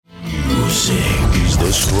Music is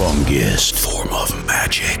the strongest form of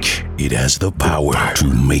magic. It has the power to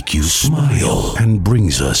make you smile and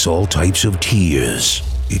brings us all types of tears.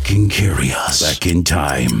 It can carry us back in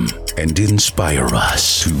time and inspire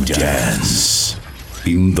us to dance.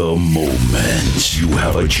 In the moment, you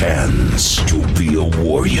have a chance to be a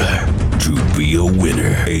warrior, to be a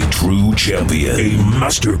winner, a true champion, a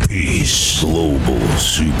masterpiece, global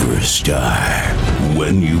superstar.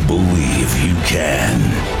 When you believe you can,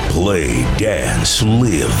 play, dance,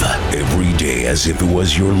 live every day as if it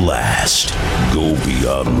was your last. Go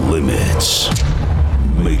beyond limits.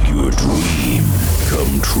 Make your dream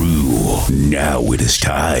come true. Now it is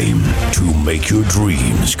time to make your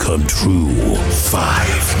dreams come true.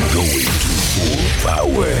 5, going to full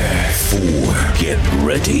power. 4, get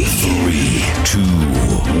ready. 3, 2,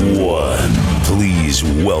 1. Please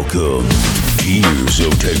welcome Years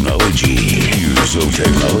of Technology. Years of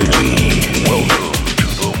Technology. Welcome to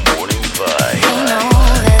the Morning Vibe. You know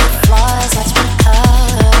that the flaws watch me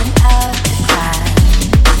covering up the crime.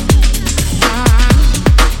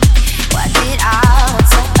 What did I want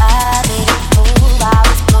so badly to prove I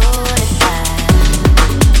was good at that?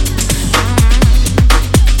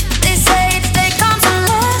 They say they come to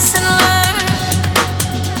lesson learned,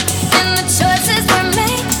 and the choices we're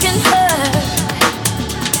making hurt.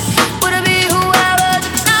 Would I be who I was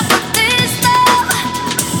if not for this love?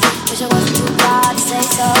 Wish I wasn't too proud to say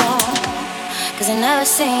so, 'cause I never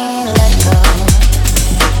seen her let it go.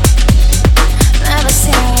 Never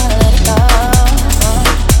seen her let it go.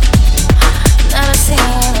 Never seen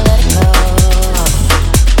her let it go.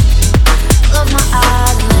 Close my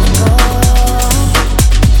eyes and let it go,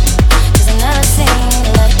 'cause I never seen her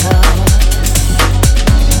let it go.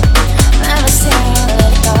 Never seen her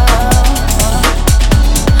let it go.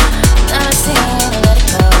 Never seen her let it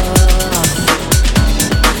go.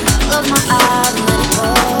 Close my eyes and let it go.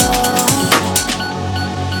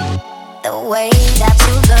 The way that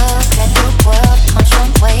you look at the world comes from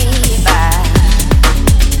way back.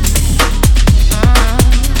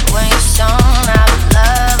 When you're shown how to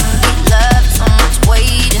love and be loved, so much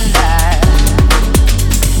weight in that.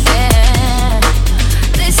 Yeah.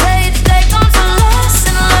 They say they come to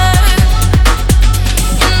lesson learned,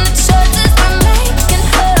 and the choices we're making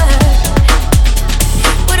hurt.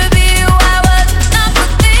 Would it be who I was if not for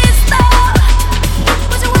this love?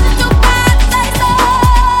 Wish I wasn't too bad to say so,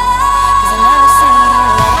 'cause I never seen her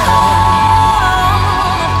let it go.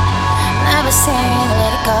 Never seen her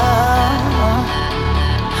let it go.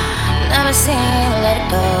 Never seen her let it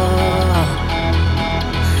go.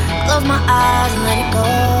 Close my eyes and let it go,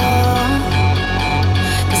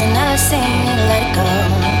 'cause I never seen her let it go.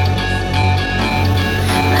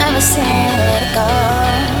 Never seen her let it go.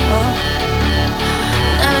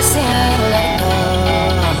 Never seen her let it go.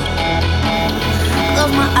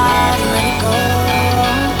 Close my eyes and let it go,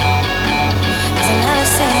 'cause I never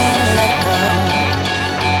seen her let it go.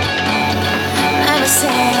 Never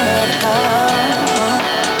seen her let it go.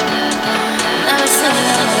 Never seen her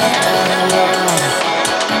let it go.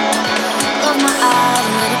 Close my eyes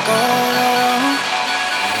and let it go.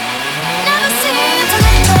 Never seen her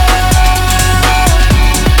let it go.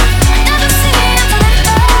 Never seen her let it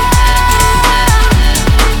go.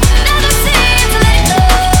 Never seen her let it go.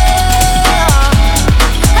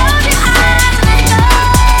 Close your eyes and let it go.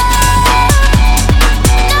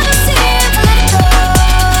 Never seen her let it go.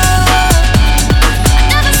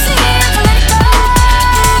 Never seen her let it go.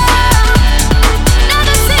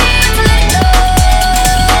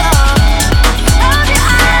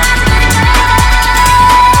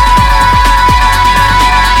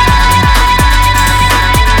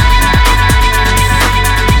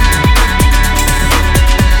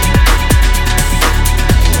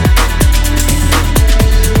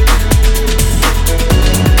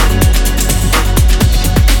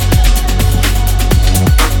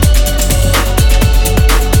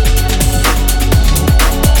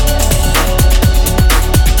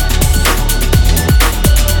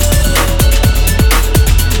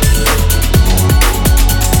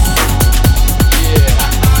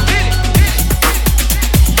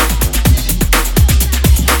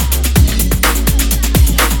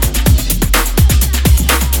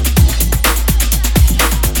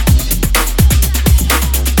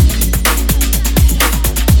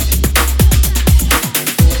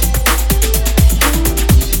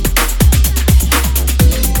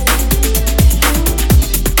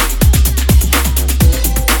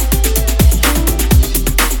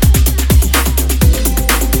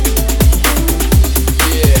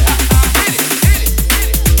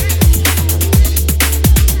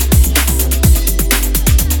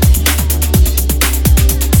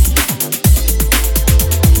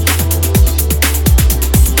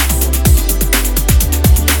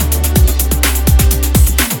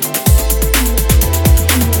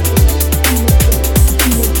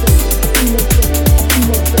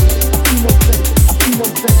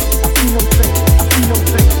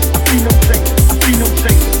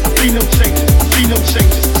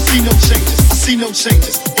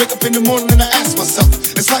 changes. Wake up in the morning and I ask myself,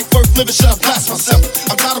 is life worth living? Should I blast myself?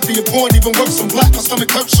 I'm tired of being poor and even worse, I'm black. My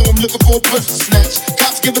stomach hurts, so I'm looking for a person to snatch.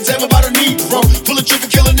 Cops give a damn about a Negro. Pull a trigger,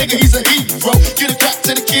 kill a nigga, he's a hero. Get a crack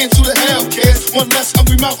to the kids, who the hell cares? One less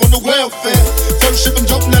hungry mouth on the welfare. First ship them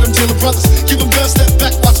dope, let them deal brothers. Give them guns, step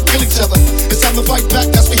back, watch them kill each other. It's time to fight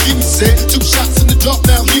back, that's what Huey said. 2 shots in the dark,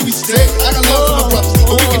 now Huey's dead. I got love for my brothers,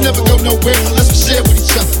 but we can never go nowhere unless we share with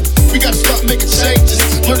each other. We gotta start making changes.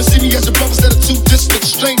 Learn to see me as your brothers that are 2 distant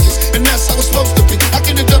strangers. And that's how it's supposed to be. How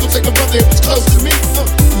can the devil take my brother if it's close to me?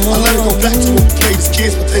 I let it go back to when we played as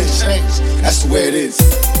kids, but things change. That's the way it is.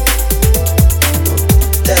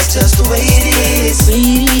 That's just the way it is.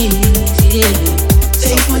 Yeah.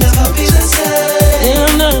 Things will never be the same.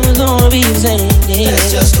 They're never gonna be the same. Yeah.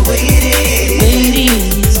 That's just the way it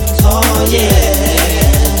is. Oh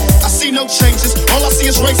yeah. I see no changes. All I see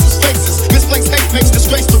is racist faces. Misplaced hate makes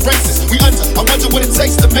disgrace to races. We under. I wonder what it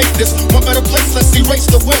takes to make this one better place. Let's erase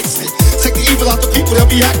the waste. Take the evil out the people, they'll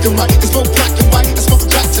be acting right. It's both black and white. I smoke a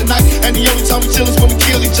crack tonight, and the only time we chill is when we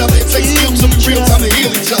kill each other. It takes skill to be real time to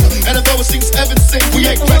heal each other. And although it seems evident, we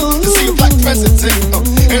ain't ready to see a black president.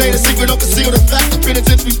 It ain't a secret, don't conceal the fact. The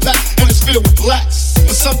penitentiary's packed and it's filled with blacks.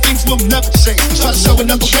 But some things will never change. Try to show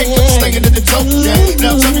another way, but staying in the dope game.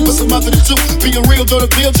 Now tell me what's a mother to do. Being real don't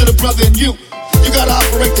appeal to the brother in you. You gotta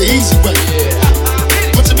operate the easy way,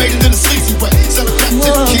 but you made it in a sleazy way. Sell a crack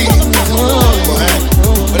to the kid.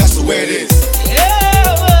 But that's the way it is.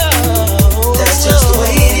 That's just the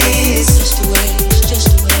way it is. Just the way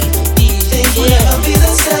it is. Things will never be the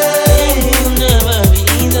same. Never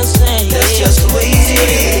be the same. That's just the way it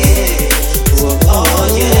is. Oh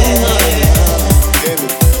yeah.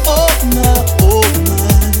 Oh my.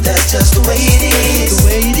 That's just the way it is. The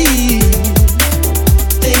way it is.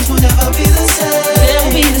 Things will never be the same.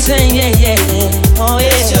 Never be the same. Yeah. Oh yeah.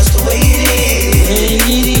 That's just the way it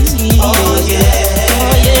is. Oh yeah.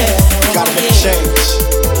 Gotta make a change.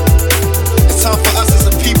 It's time for us as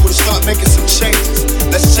a people to start making some changes.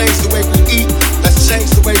 Let's change the way we eat, let's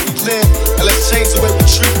change the way we live, and let's change the way we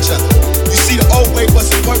treat each other. You see, the old way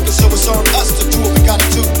wasn't working, so it's on us to do what we gotta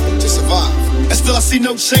do to survive. And still I see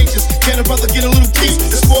no changes. Can a brother get a little peace?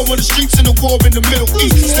 It's war on the streets and a war in the Middle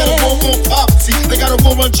East. Instead of war on poverty, they got a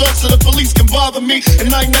war on drugs so the police can bother me.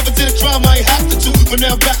 And I ain't never did a crime I ain't have to do, but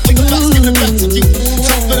now back like the facts, giving back to you.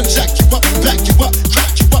 Time for them jack you up, back you up,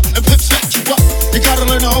 crack you up, and pimp smack you up. You gotta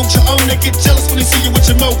learn to hold your own. They get jealous when they see you with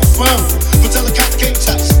your mobile phone. But tell the cops can't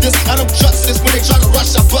touch this. I don't trust this. When they try to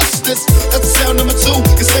rush, I bust this. That's the sound number 2.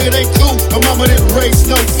 You say it ain't cool. My mama didn't raise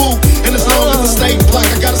no fool. And as long as I stay black,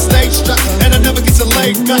 I got a stage strap. And I never get to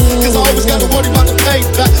lay back, cause I always gotta worry about the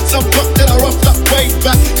payback. Some buck that I roughed up way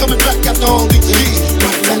back, coming back after all these years.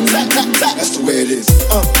 That's the way it is.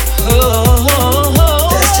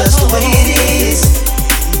 That's just the way it is.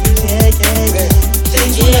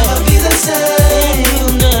 Things will never be the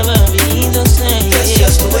same. Never be the same. That's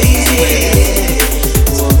just the way it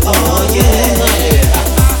is. Oh yeah.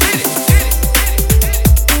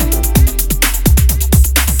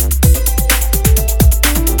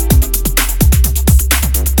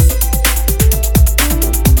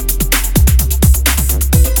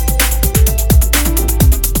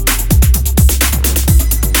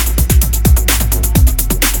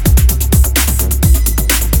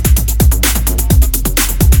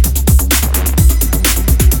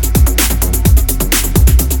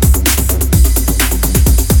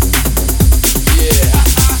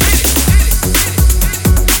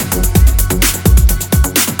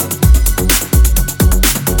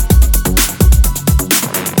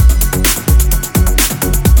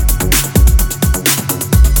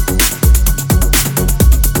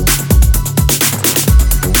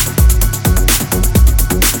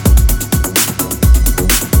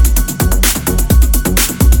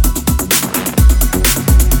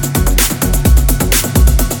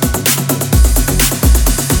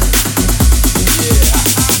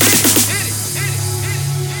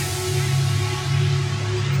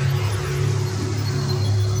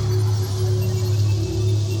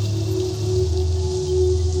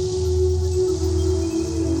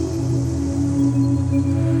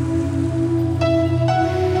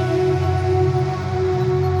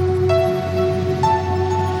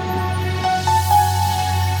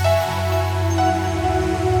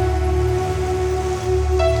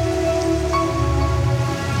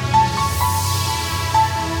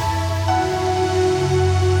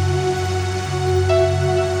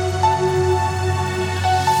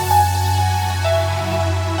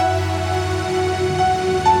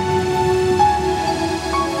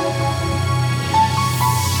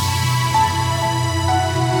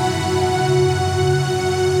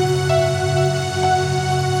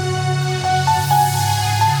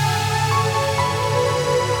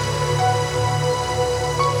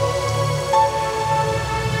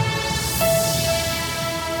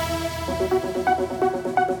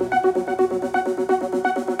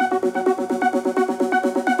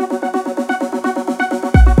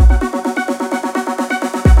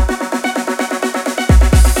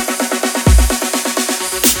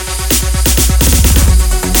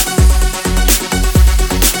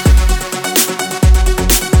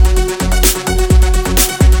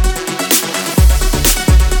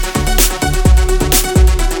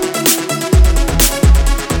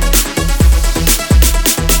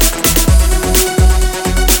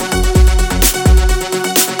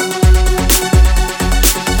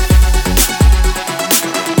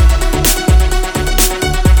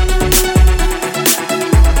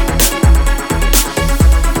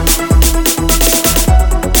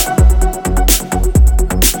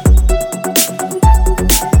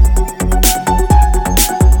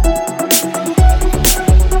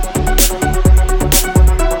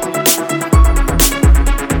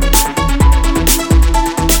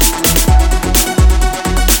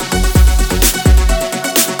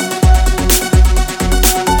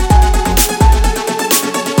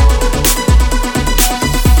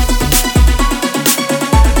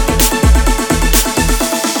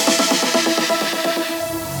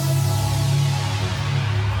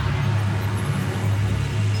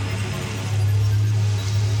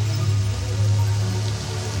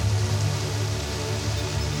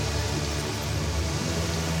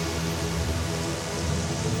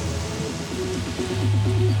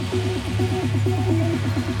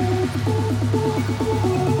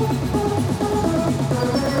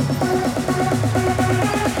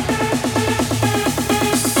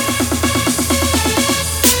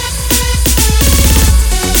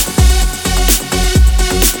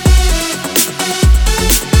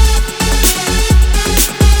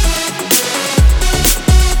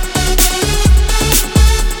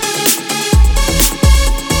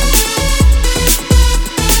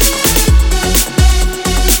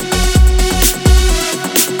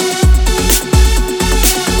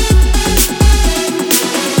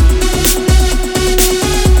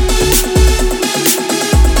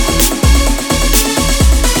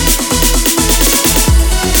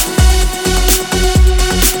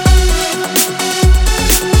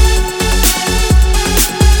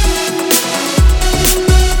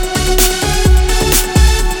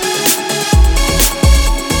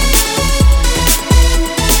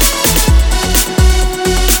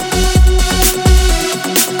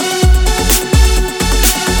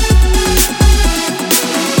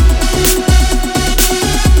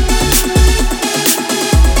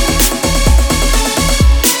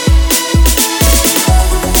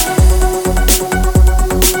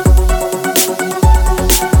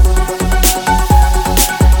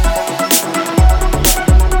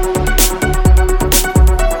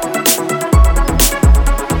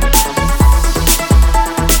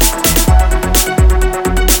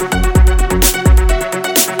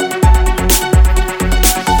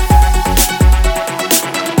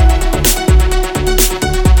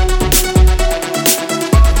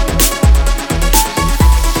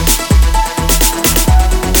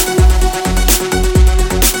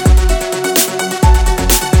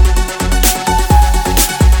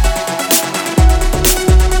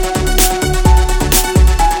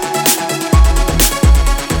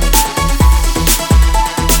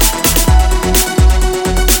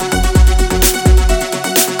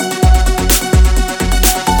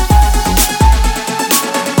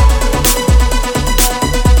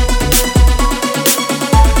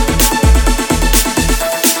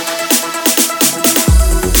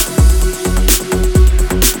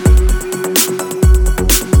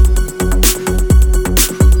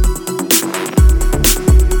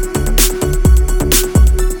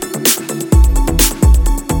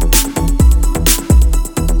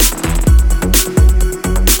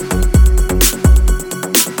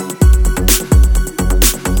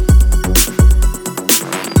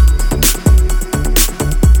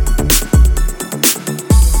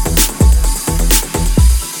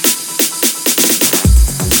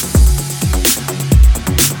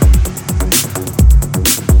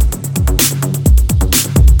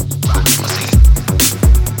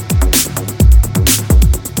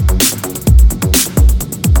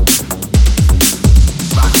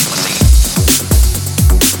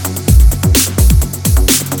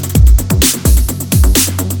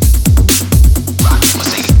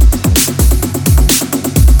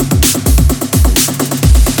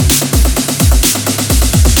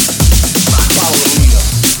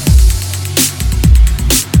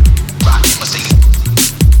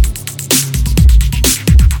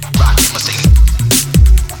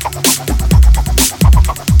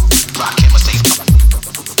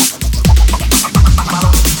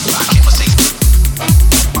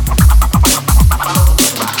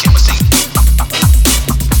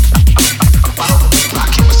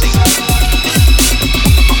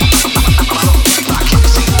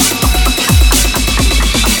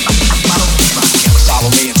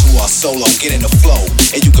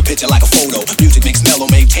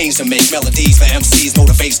 change to make melodies for MCs,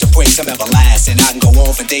 motivates to break some everlasting. I can go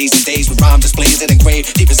on for days and days with rhyme displays and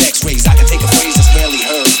engraved deep as X-rays. I can take a phrase that's rarely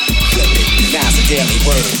heard, flip it, now it's a daily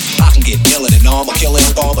word. I can get iller than arm, I'll kill it,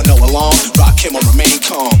 bomb, but no alarm. Rock him or remain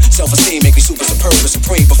calm. Self-esteem make me super superb and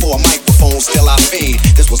supreme. Before a microphone, still I fade.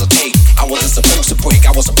 This was a tape, I wasn't supposed to break.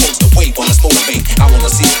 I was supposed to wait while it's motivate. I wanna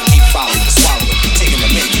see it keep following and swallowing, taking the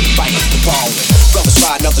make it, biting the borrowing. Brothers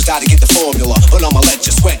try, others die to get the formula, but I'ma let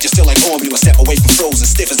you sweat, you're still like formula. Step away from frozen,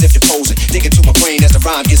 stiff as if you're posing. Dig into my brain as the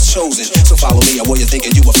rhyme gets chosen. So follow me, or what you're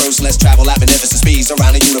thinking you were first. Let's travel at magnificent speeds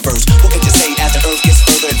around the universe. What could you say as the earth gets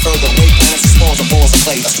further and further away? Planets and spawns and balls of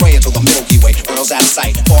clay, astray into the Milky Way. World's out of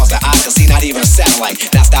sight, far as the eye can see, not even a satellite.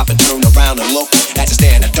 Now stop and turn around and look at you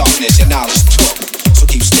stand in darkness, your knowledge took. So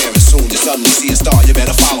keep staring, soon you suddenly see a star. You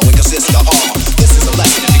better follow it, cause it's the R. This is a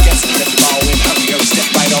lesson, if you're guessing, if you're following, hurry, hurry, step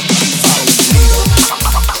right up, keep following the leader.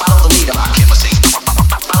 Follow the leader, rock him, see.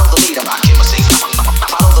 Follow the leader, rock him, see.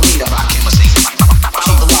 Follow the leader, rock him, see.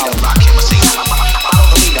 Follow the leader, rock him, see. Follow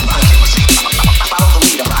the leader, rock him, see. Follow the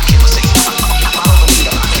leader, rock him, see. Follow the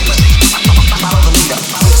leader, rock him, see. Follow the leader.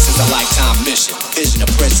 This is a lifetime mission, vision of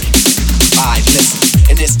prison.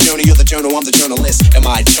 this journey, you're the journal, I'm the journalist. Am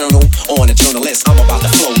I eternal or an eternalist? I'm about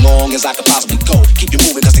to flow long as I could possibly go. Keep you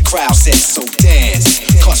moving cause the crowd says so. Dance,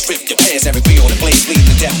 cause rip your pants, every beat on the blaze, bleeding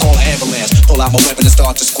to death, call an ambulance. Pull out my weapon and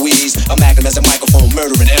start to squeeze. I'm acting as a microphone,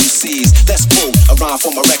 murdering MCs. Let's quote a rhyme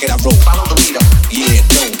from a record I wrote. Follow the leader. Yeah,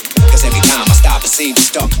 don't. Cause every time I stop, it seems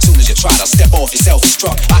stuck. Soon as you try to step off, you're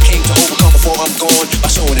self-destruct. I came to overcome before I'm gone by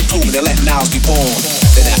showing and proving and letting ours be born.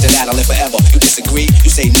 Then after that, I live forever. You disagree?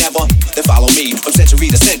 You say never? Then follow me from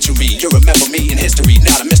century to century. You remember me in history,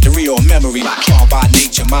 not a mystery or a memory. Born by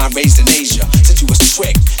nature, mind raised in Asia. Since you was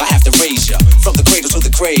tricked, I have to raise you from the cradle to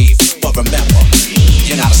the grave. But remember,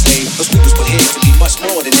 you're not a slave. Those peoples put here to be much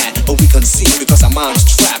more than that, but we couldn't see because our mind was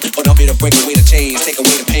trapped. But I'm here to break away the chains, take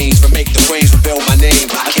away the pains, remake the brains, rebuild my name.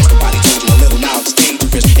 I guess nobody told you a little now it's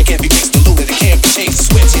dangerous. It can't be fixed, diluted, it can't be changed. The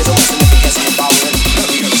switch, here's a lesson if it hasn't about it.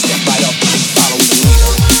 Hurry, step right up, follow the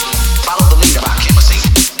leader. Follow the leader, rock him a seat.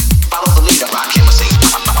 Follow the leader, rock him a seat.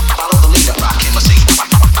 Follow the leader, rock him a seat.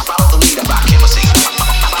 Follow the leader, rock him a seat.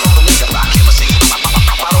 Follow the leader, rock him a seat.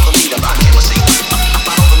 Follow the leader, rock him a seat.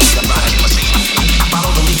 Follow the leader, rock him a seat.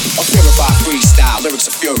 Follow the leader. A purified freestyle, lyrics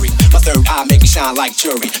of fury. My third eye make me shine like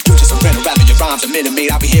jury. You're just a rental rapping your rhymes a minute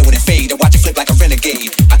made. I'll be here when it fade and watch it flip like a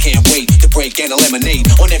renegade. I can't wait to break and eliminate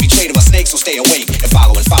on every trade of a snake, so stay awake and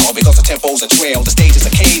follow because the tempo's a trail. The stage is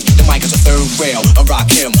a cage, the mic is a third rail. I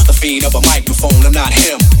rock him, the fiend of a microphone. I'm not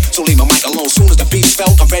him, so leave my mic alone. Soon as the beat's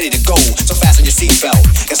felt, I'm ready to go. So fasten your seatbelt,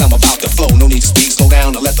 cause I'm about to flow. No need to speak, slow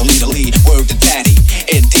down and let the leader lead. Word to daddy,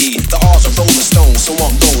 indeed. The R's are rolling stones, so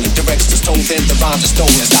I'm rolling. Directions are stones, then the rhymes are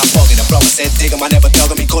stolen. Stop bugging. The brother said dig him, I never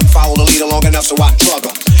dug him. He couldn't follow the leader long enough, so I drug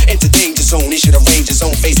him. Into danger zone, he should arrange his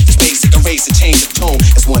own face. This basic erase and change the tone.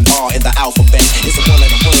 It's one R in the alphabet. It's a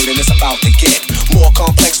one-letter word and it's about to get more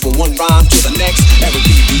complex from one rhyme to the next. Every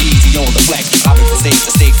beat be easy on the flex. I've been from state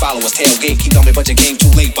to state, followers tailgate. Keep on me, but you came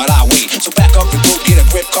too late, but I wait. So back up your group, get a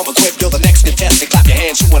grip, come equipped. Build the next contestant, clap your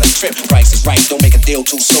hands, you wanna trip. Price is right, don't make a deal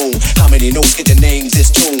too soon. How many notes get your name this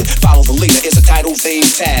tune? Follow the leader, it's a title theme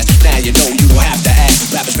task. Now you know you don't have to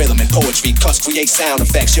ask. Rap is rhythm and poetry, cuts create sound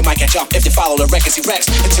effects. You might catch up if you follow the records he wrecks.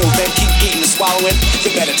 Until then, keep eating and swallowing.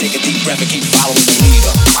 You better take a deep breath and keep following the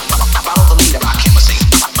leader. Follow the leader, rock him a seat.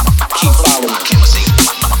 Keep following, rock him a seat.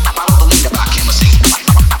 Follow the leader, rock him a seat.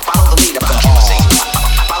 Follow the leader, rock him a seat.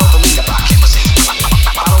 Follow the leader, rock him a seat.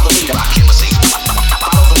 Follow the leader, rock him a seat.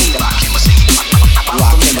 Follow the leader, rock him a seat.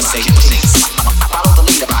 Rock him a seat, please. Follow the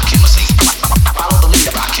leader, rock him a seat. Follow the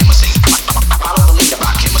leader, rock him a seat. Follow the leader,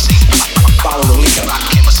 rock him a seat. Follow the leader,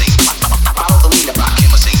 rock him a seat. Follow the leader, rock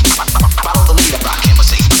him a seat. Follow the leader, rock him a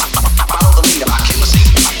seat. Follow the leader, rock him a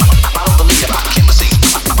seat. Follow the leader, rock him a seat.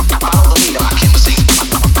 Follow the leader, rock him a seat. Follow the leader, rock him a seat. Follow the leader. Follow the leader. Rock him a seat. Rock him a seat. Rock him a seat.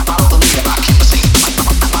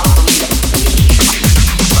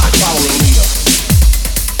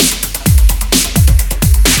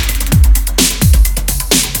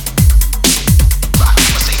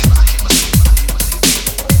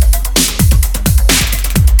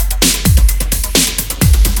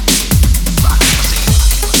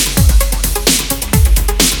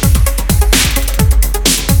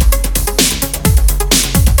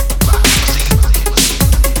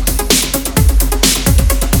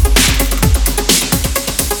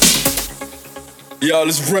 Yo,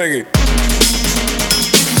 let's bring it.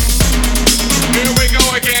 Here we go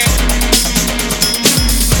again.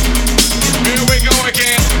 Here we go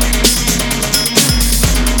again.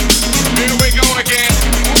 Here we go again.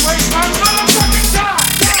 Waste my motherfucking time.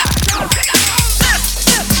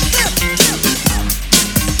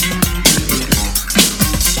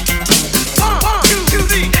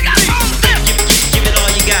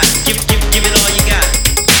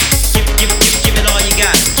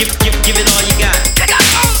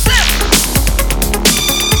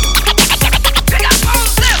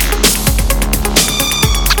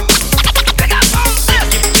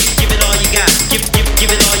 Give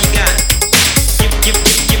it all you got.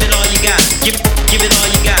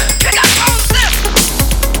 Give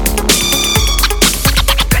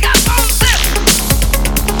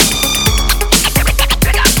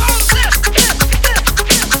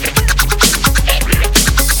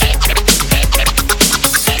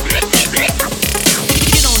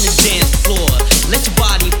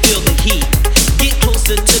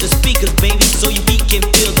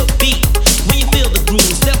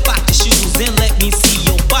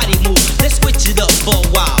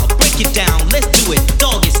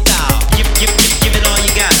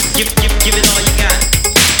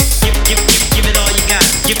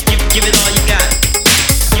it all you got.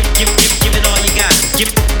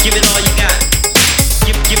 Give it all you got. Give it all you got.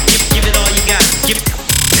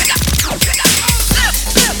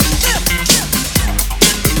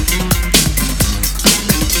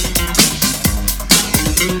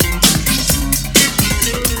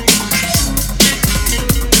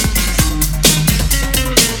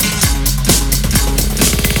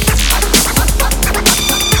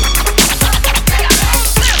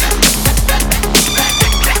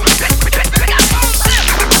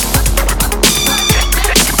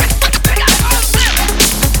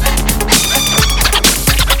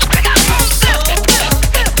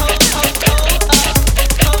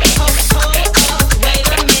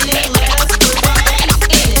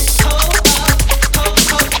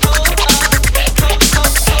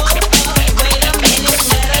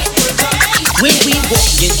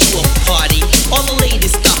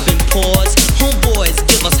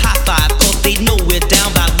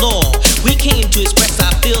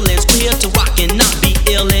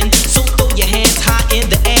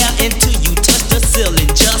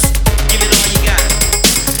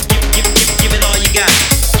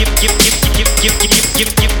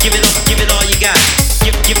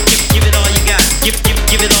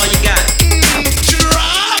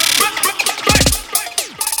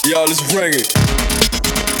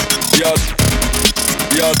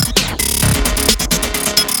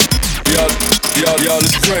 Y'all,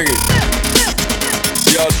 let's bring it.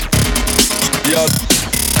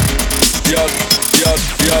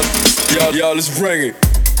 Y'all, let's bring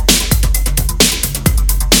it.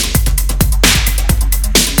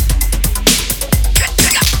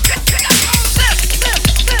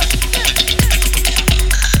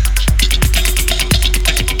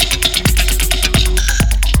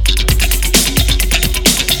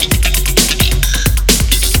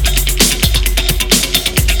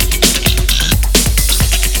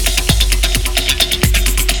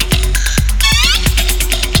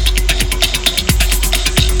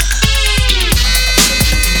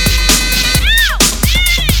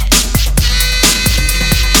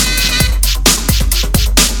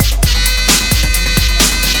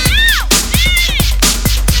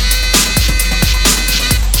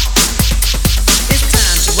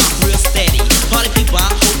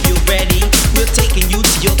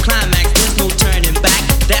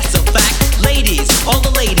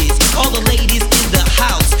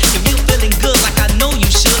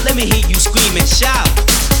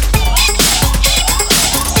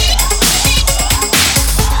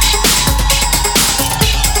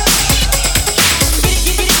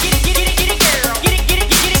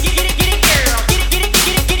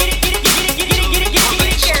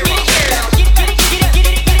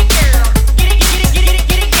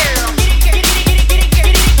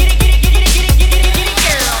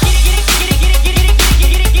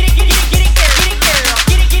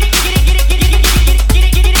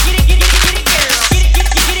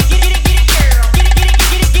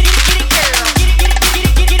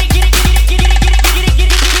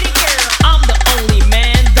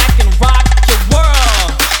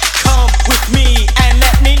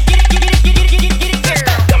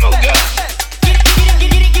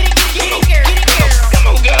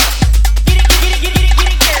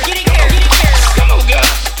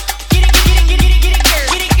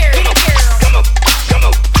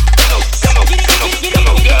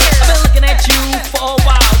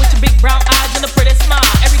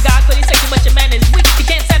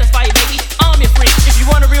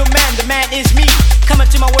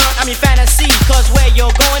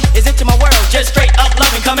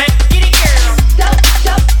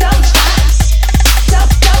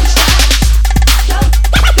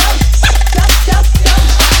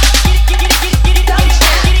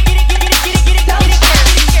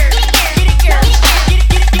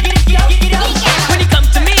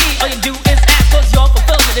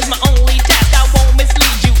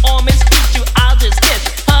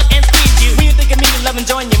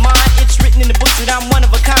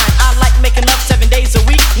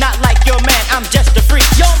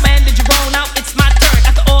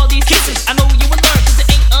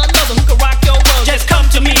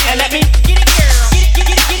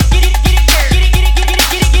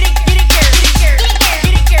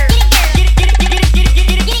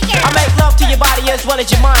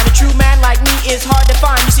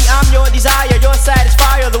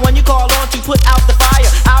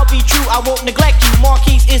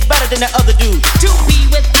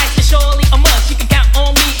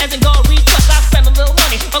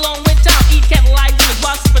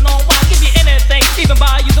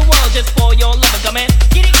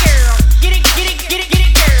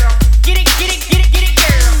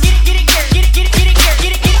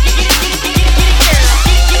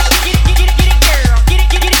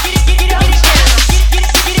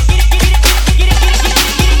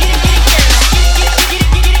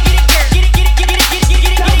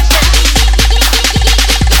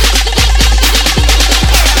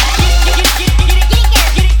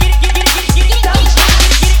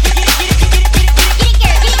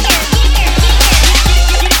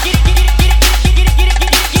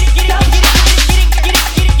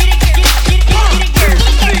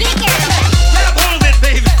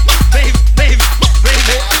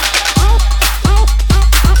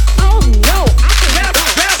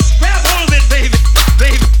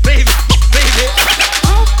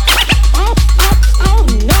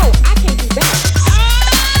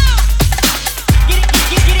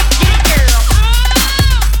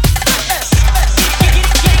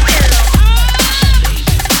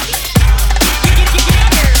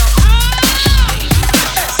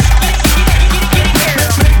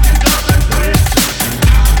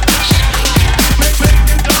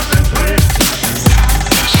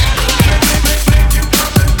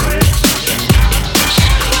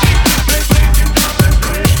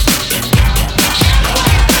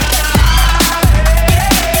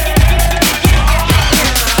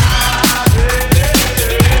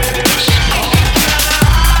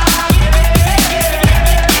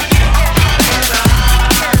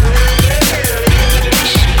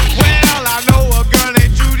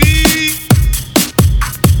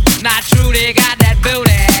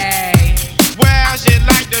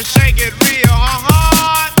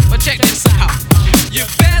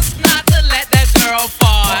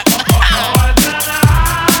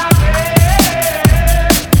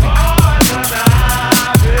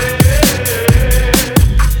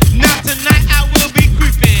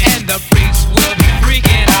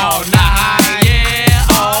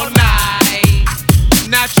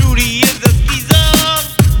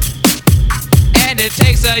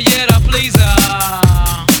 pleaser, yeah, the pleaser.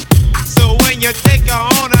 So when you take her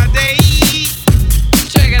on a date,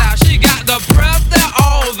 check it out, she got the breath that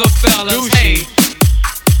all the fellas do she? hate.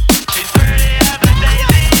 She's pretty as a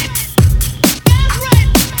daisy. That's right.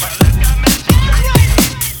 But look how much she's right.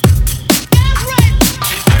 That's right.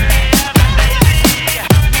 She's pretty as a daisy.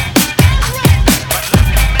 That's right. But look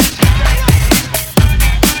how much she's right.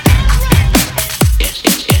 Yes,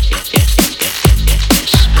 yes, yes, yes, yes, yes, yes, yes, yes,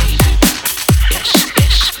 yes, baby. Yes,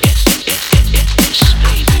 yes, yes, yes, yes, yes, yes, yes,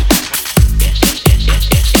 baby. Yes, yes, yes, yes,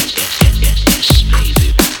 yes, yes, yes, yes, yes, baby.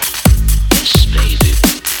 Yes, baby.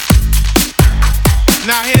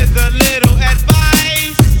 Now here's a little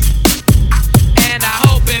advice, And I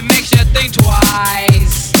hope it makes you think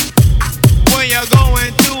twice. when you're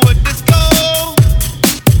going to a disco.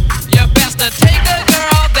 You best to take a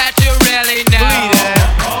girl that you really know. Believe that.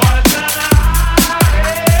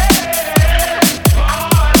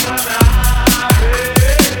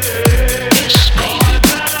 Yes, baby.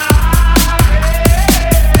 Yes, baby.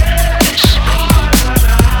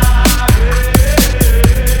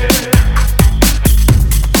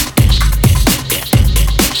 Yes,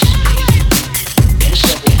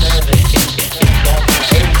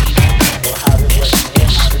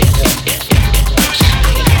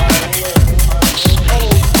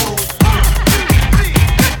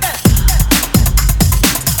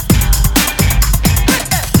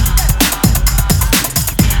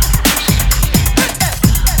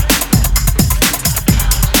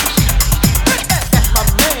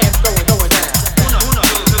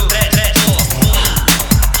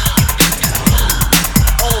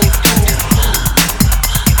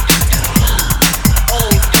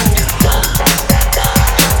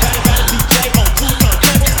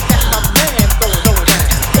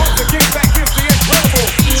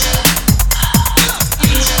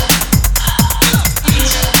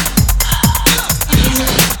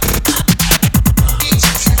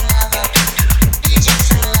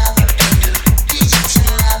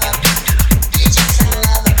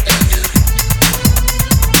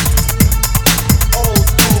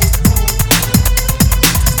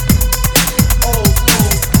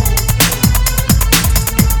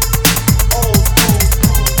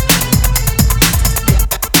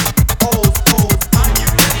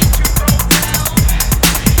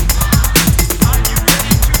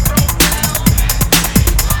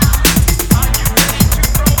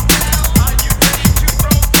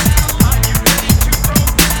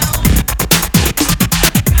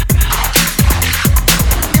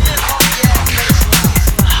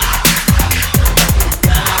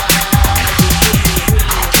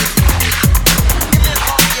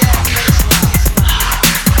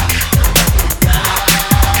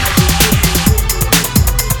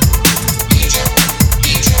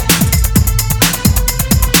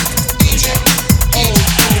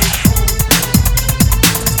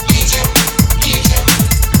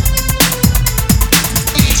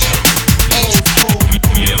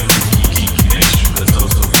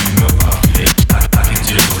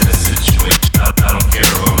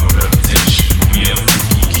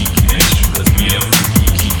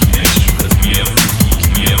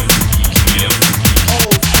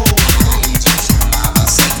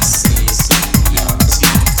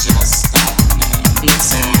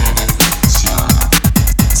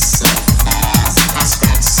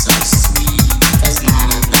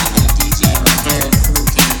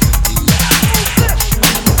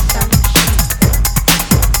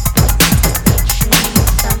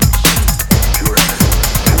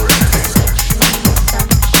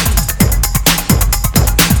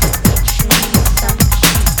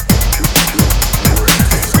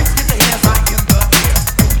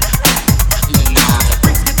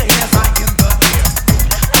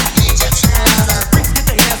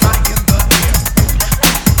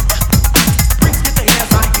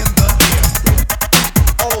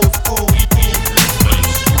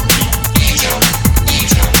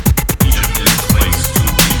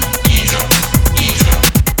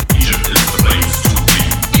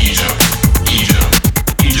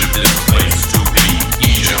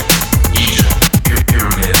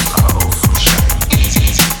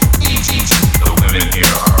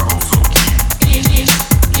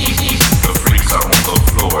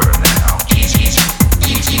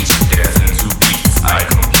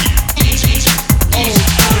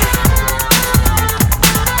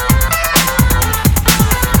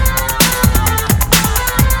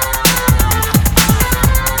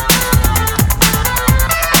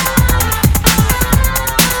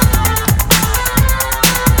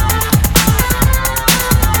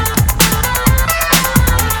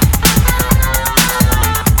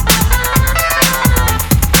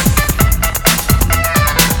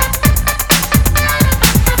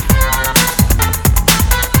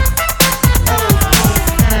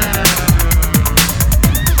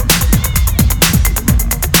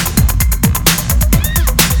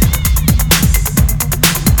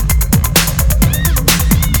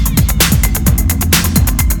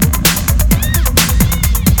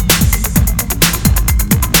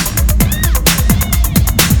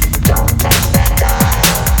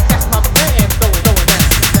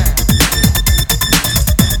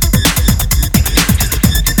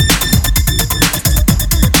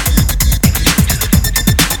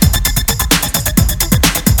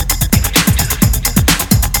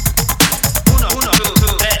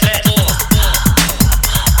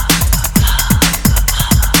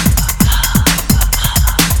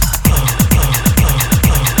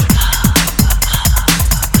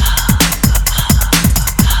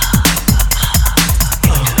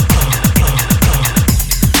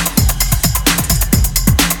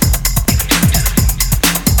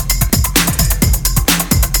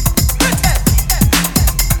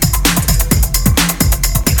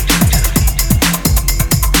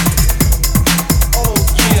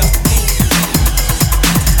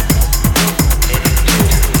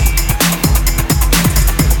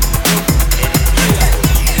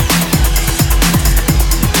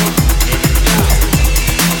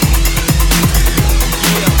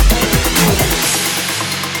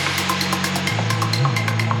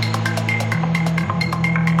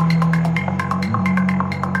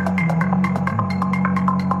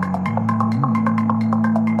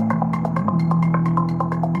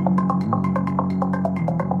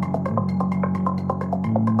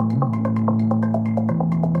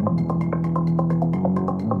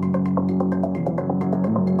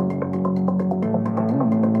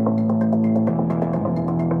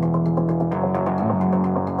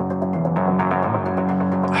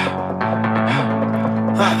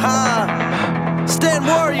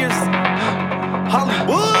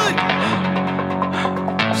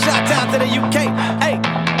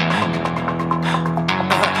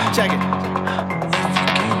 Check it.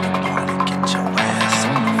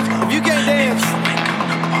 If you can't dance,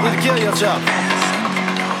 you need to kill yourself.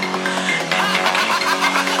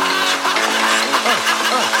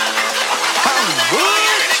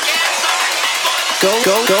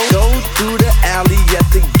 Go through the alley at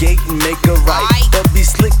the gate and make a right. But be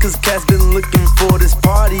slick cause cats been looking for this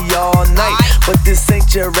party all night. But this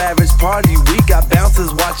ain't your average party, we got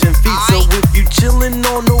bouncers watching feet. So if you chillin'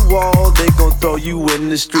 on the wall, they gon' throw you in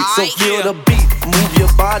the street. So feel the beat, move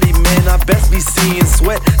your body, man, I best be seeing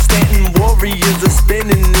sweat. Stanton warriors are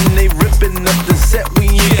spinning and they ripping up the set. We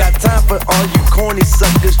ain't got time for all you corny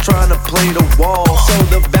suckers trying to play the wall. So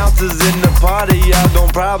the bouncers in the party, y'all gon'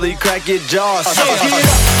 probably crack your jaws. So get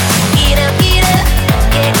up, Get up, get up,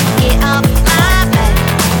 get up my back.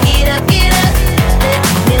 Get up, let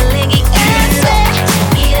me lick it and sweat.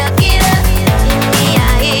 Get up, in me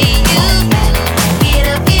I hear you back. Get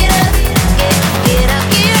up, get up.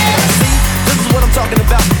 See, this is what I'm talking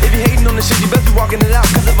about. If you hating on this shit, you best be walking it out.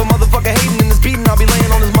 Cause if a motherfucker hating in this beating, I'll be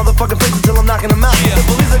laying on his motherfucking face until I'm knocking him out. The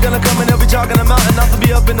police are gonna come and they'll be chalking him out. And I'll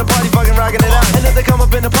be up in the party fucking rocking it out. And if they come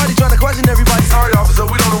up in the party trying to question everybody, sorry officer,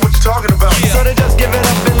 we don't know what you're talking about. So they just give it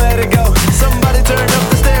up and let it go. Somebody turn up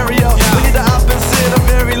the stereo. We need to hop and sit up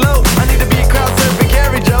very low. I need to be crowd surfing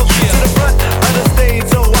Carrie Joe to the front of the stage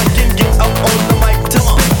so I can get up on the mic to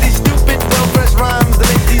spit these stupid, well-fresh rhymes that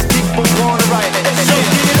make these people wanna write. So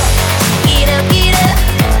get up. Get up, get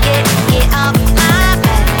up my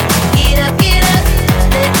back. Get up,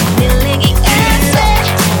 let me lick it and sweat.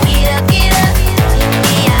 Get up, in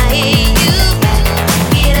me I hear you back.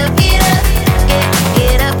 Get up, get up.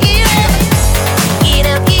 Get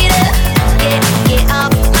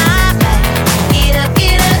up, my back. Get up,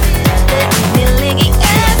 let me lick it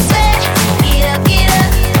and sweat. Get up, in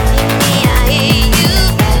me I hear you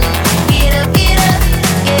back. Get up, get up.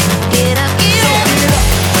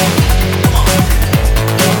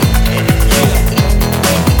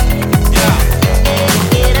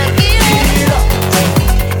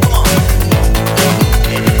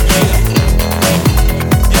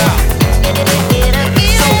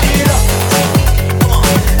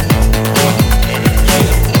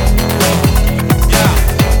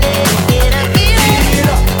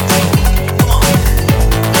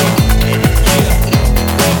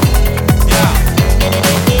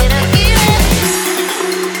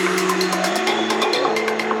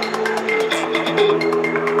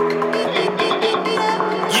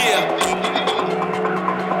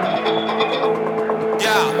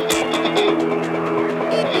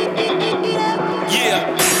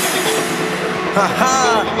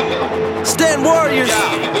 Stand Warriors.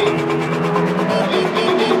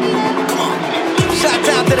 Shout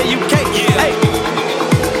out to the UK. Hey.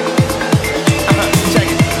 Check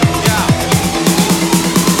it.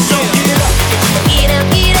 So get up.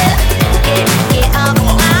 Get up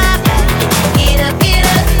my back. Get up, let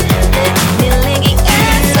me lick it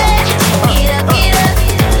and sweat. Get up, in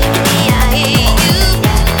me I hear you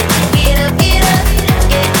back. Get up, get up.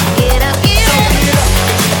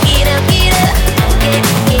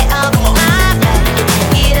 Get up, my back.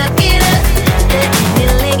 Get up, let me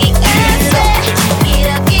lick it and sweat. Get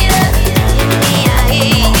up, in me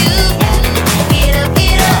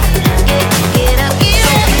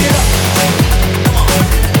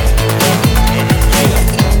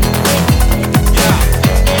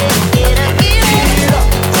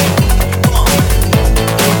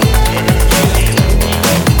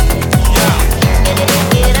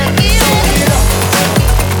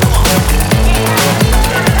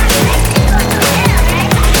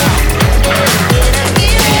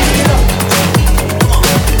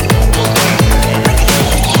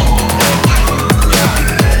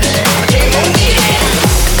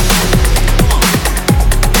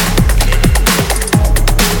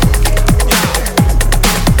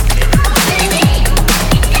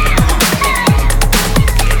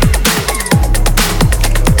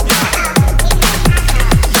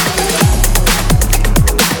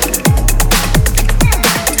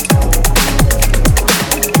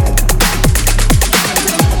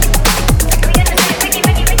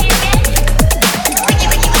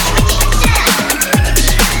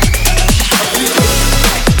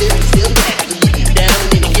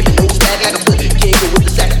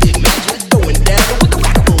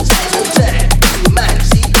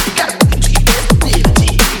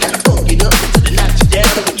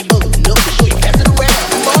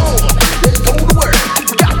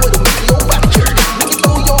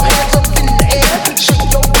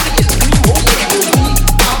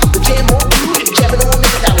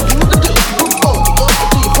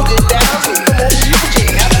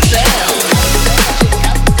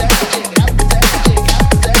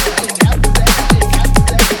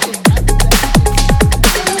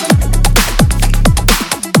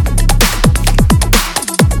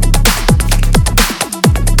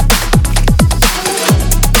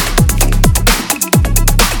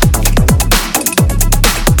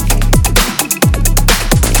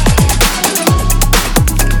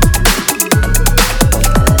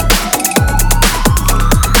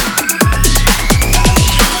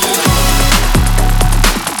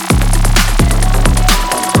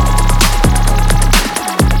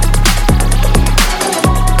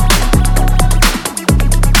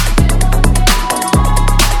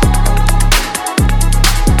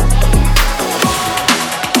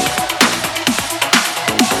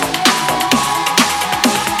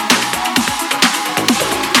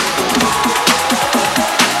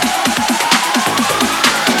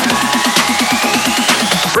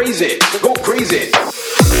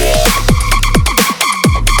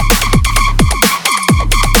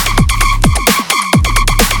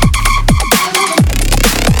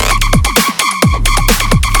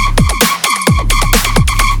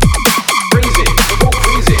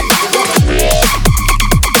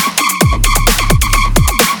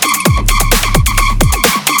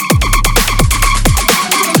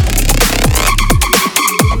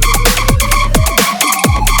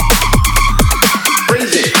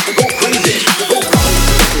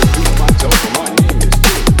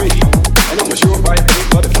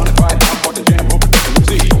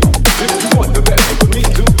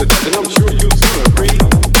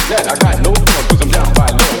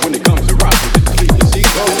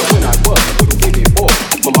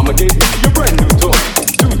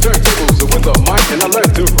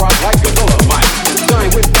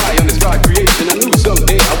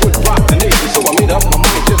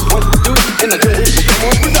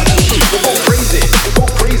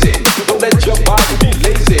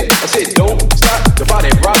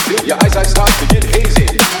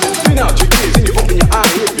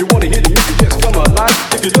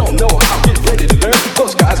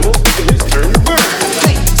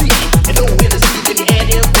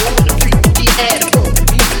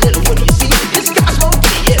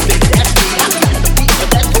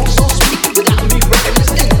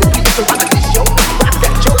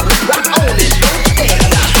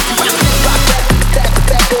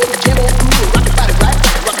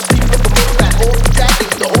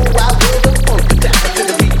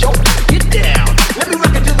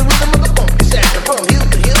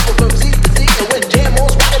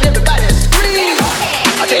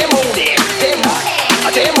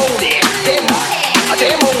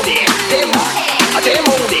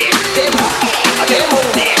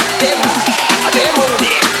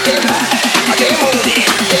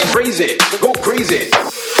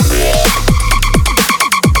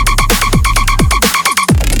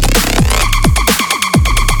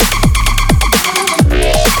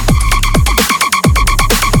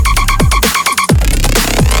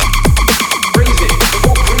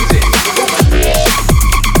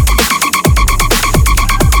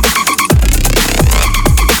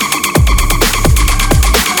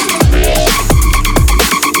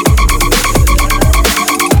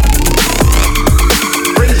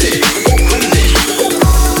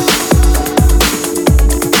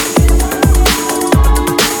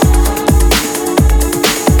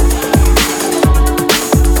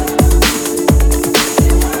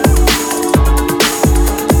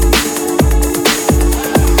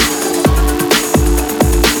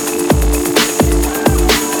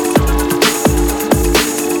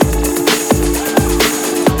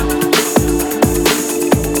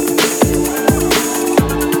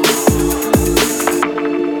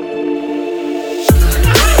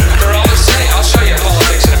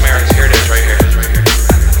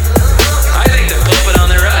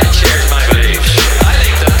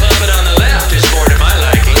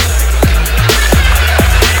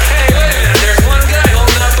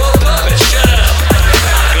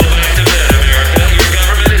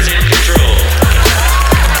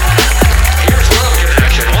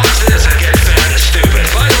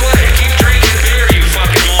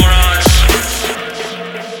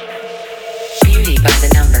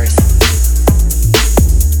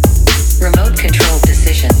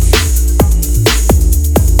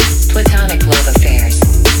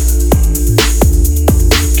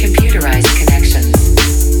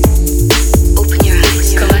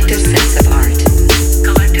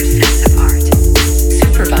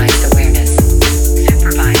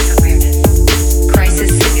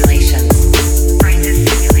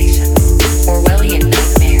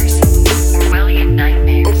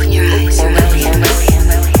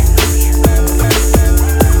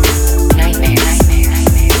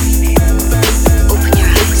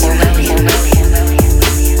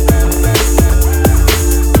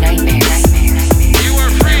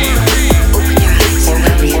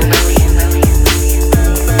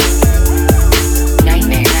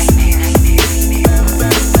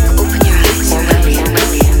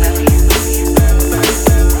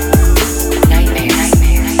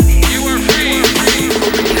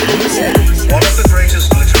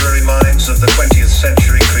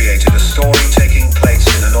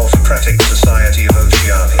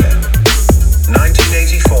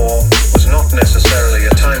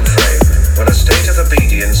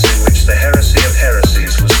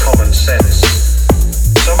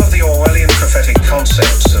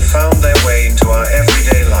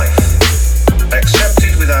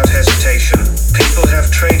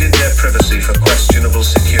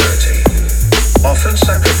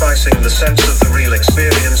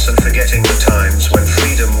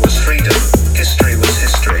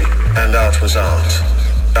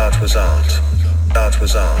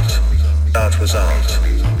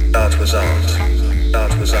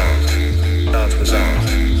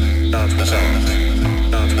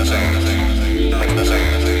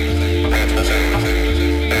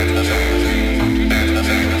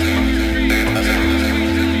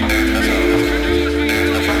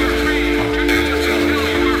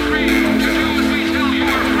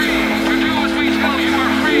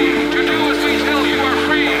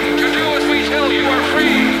To do as we tell you are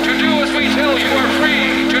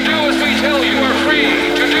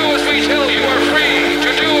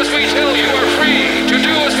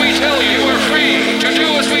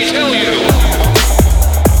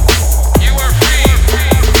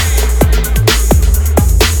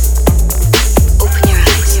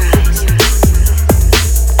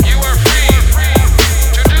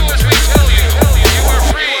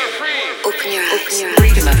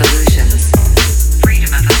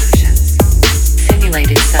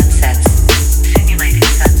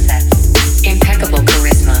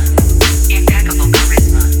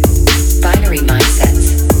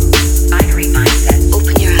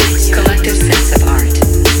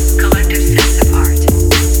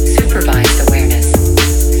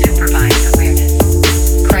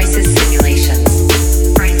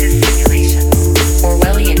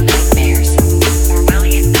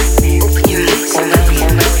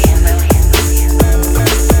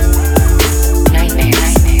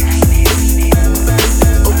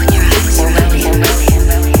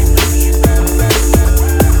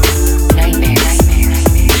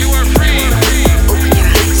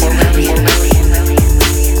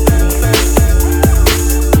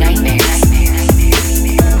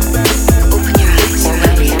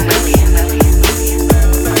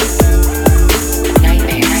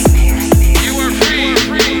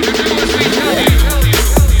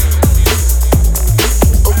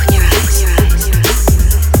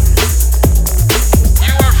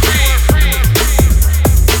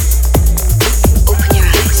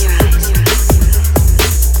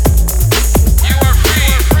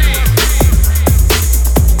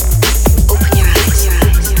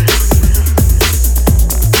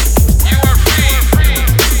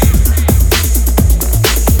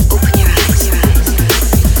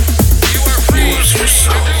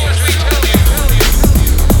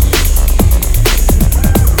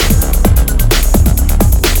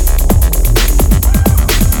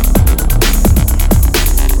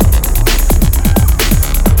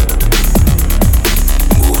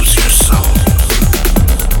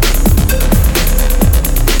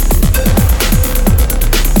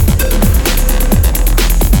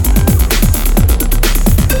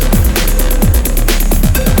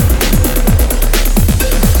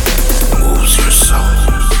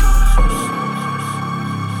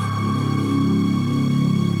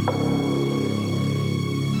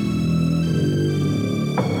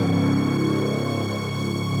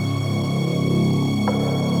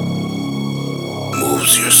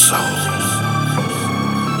moves your soul.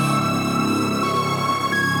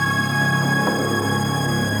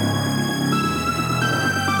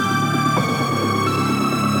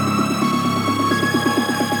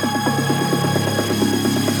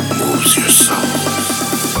 Moves your soul.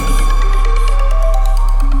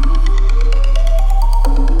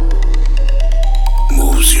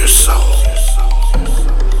 Moves your soul.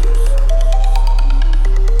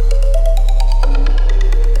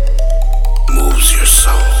 Moves your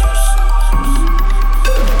soul.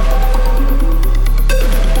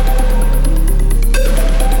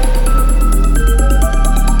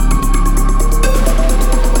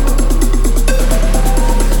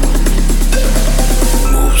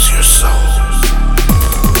 Moves your soul.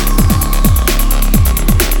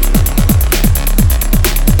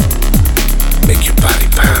 Make your body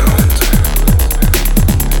pound.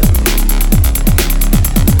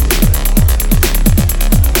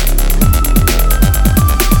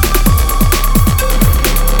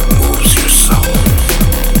 Moves your soul.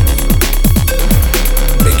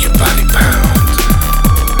 Make your body pound.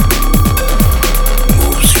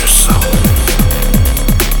 Moves your soul.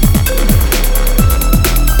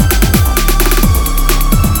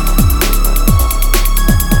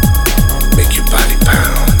 Make your body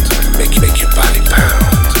pound. Make your body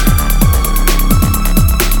pound.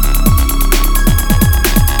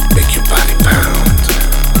 Make your body pound.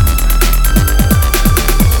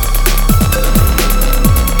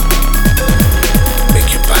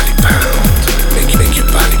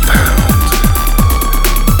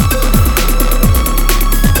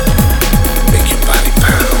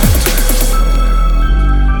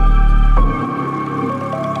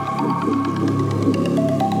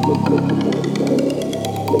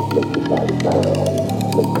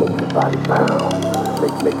 Make your body pound.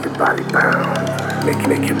 Make your body pound.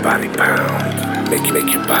 Make your body pound. Make your body pound. Make your body pound. Make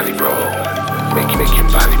your body roll. Make your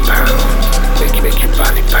body pound. Make your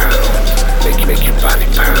body pound. Make your body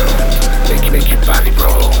pound. Make your body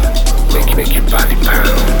roll. Make your body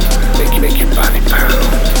pound. Make your body pound.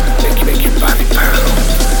 Make your body pound.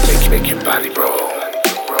 Make your body roll.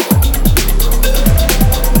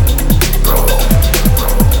 Roll.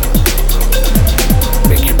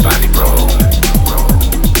 Make your body roll.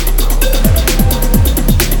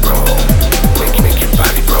 Roll. Make your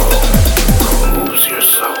body roll. Moves your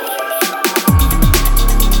soul.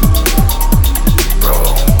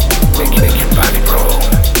 Roll. Make your body roll.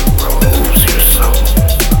 Moves your soul.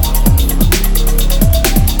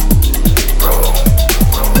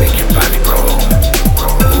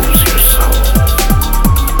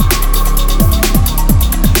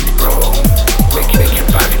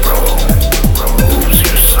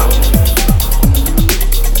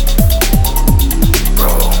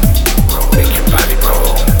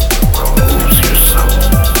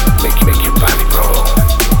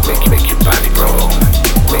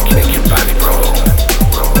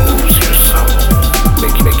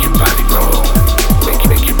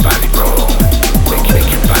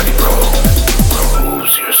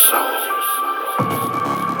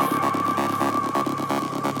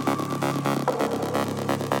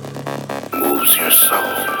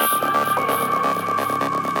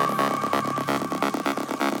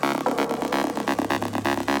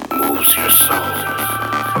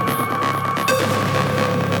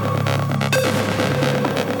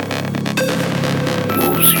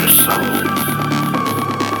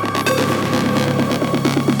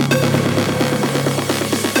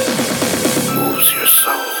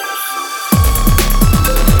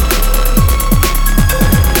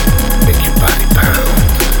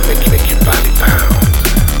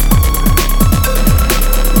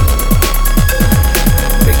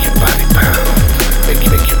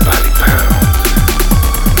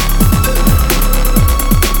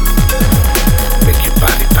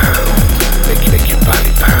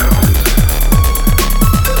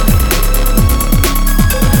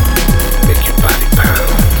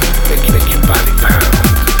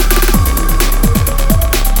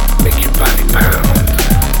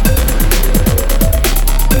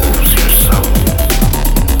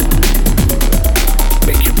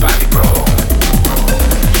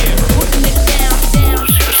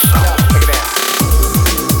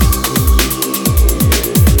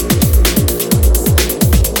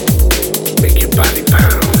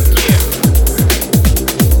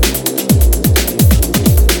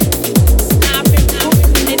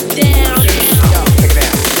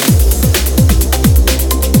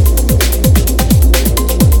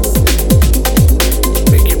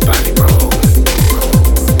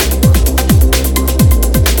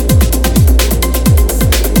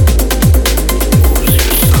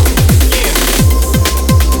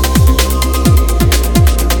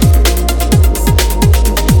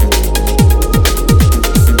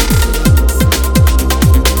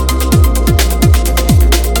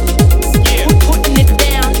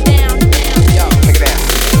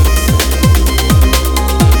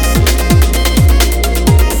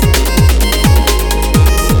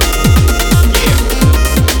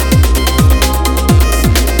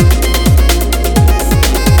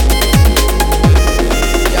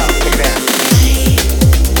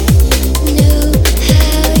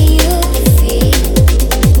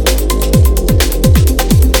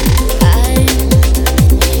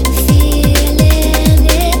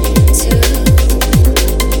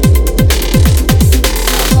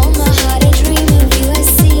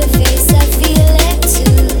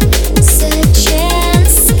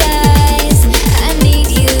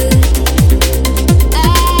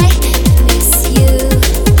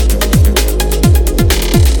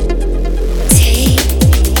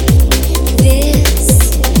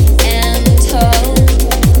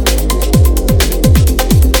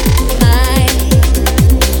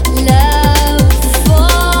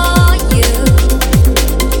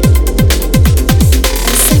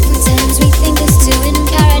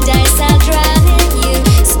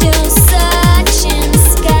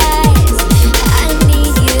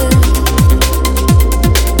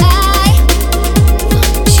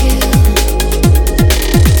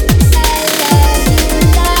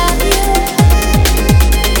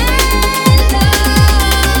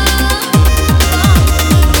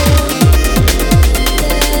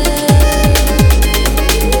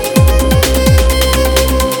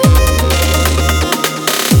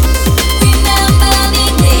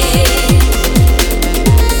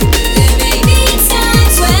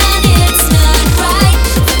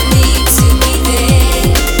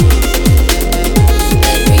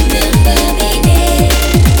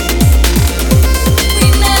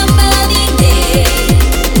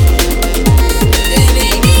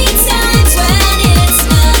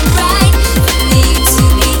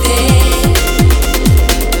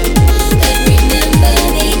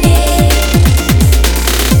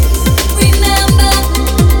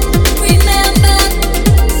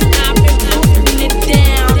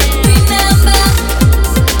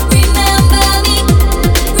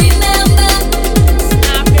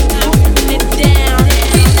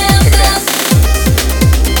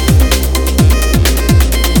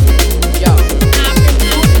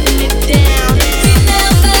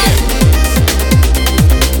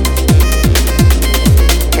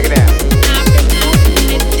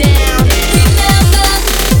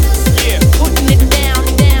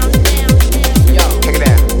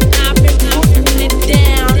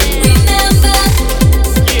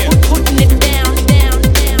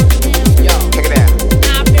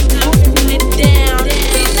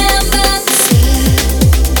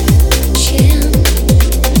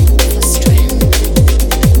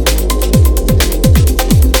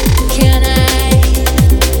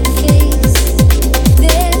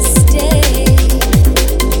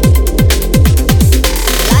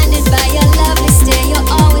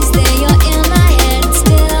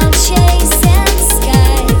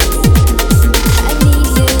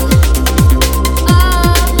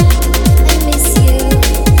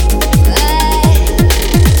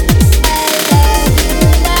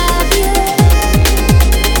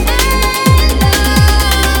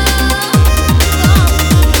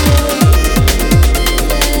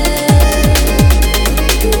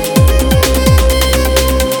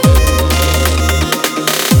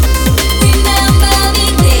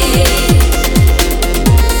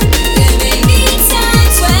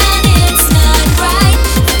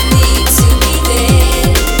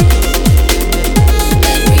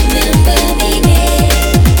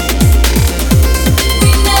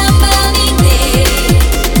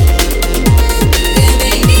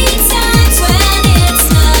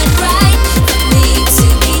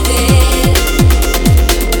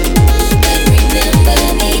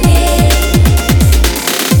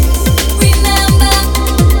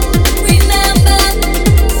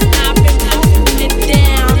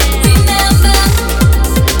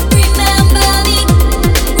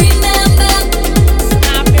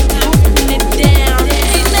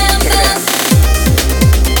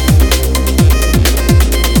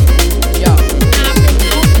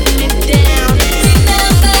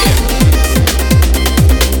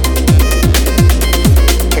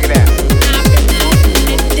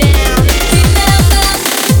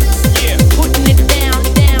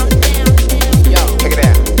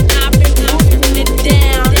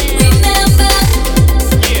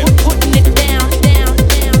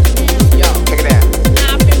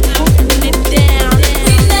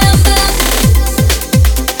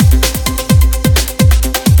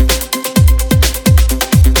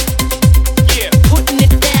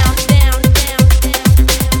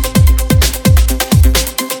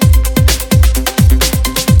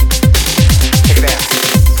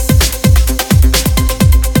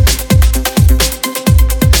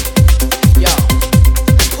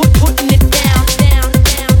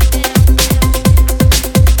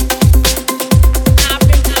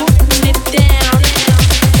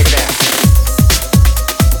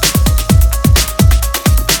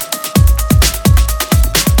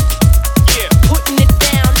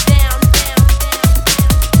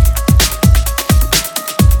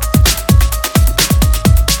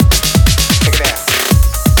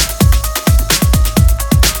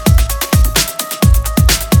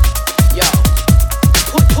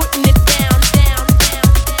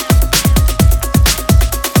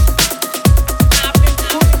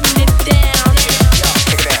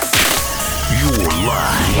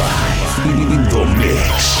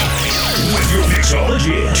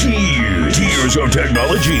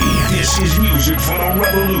 technology. This is music for the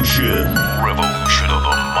revolution. Revolution of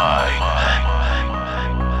the mind.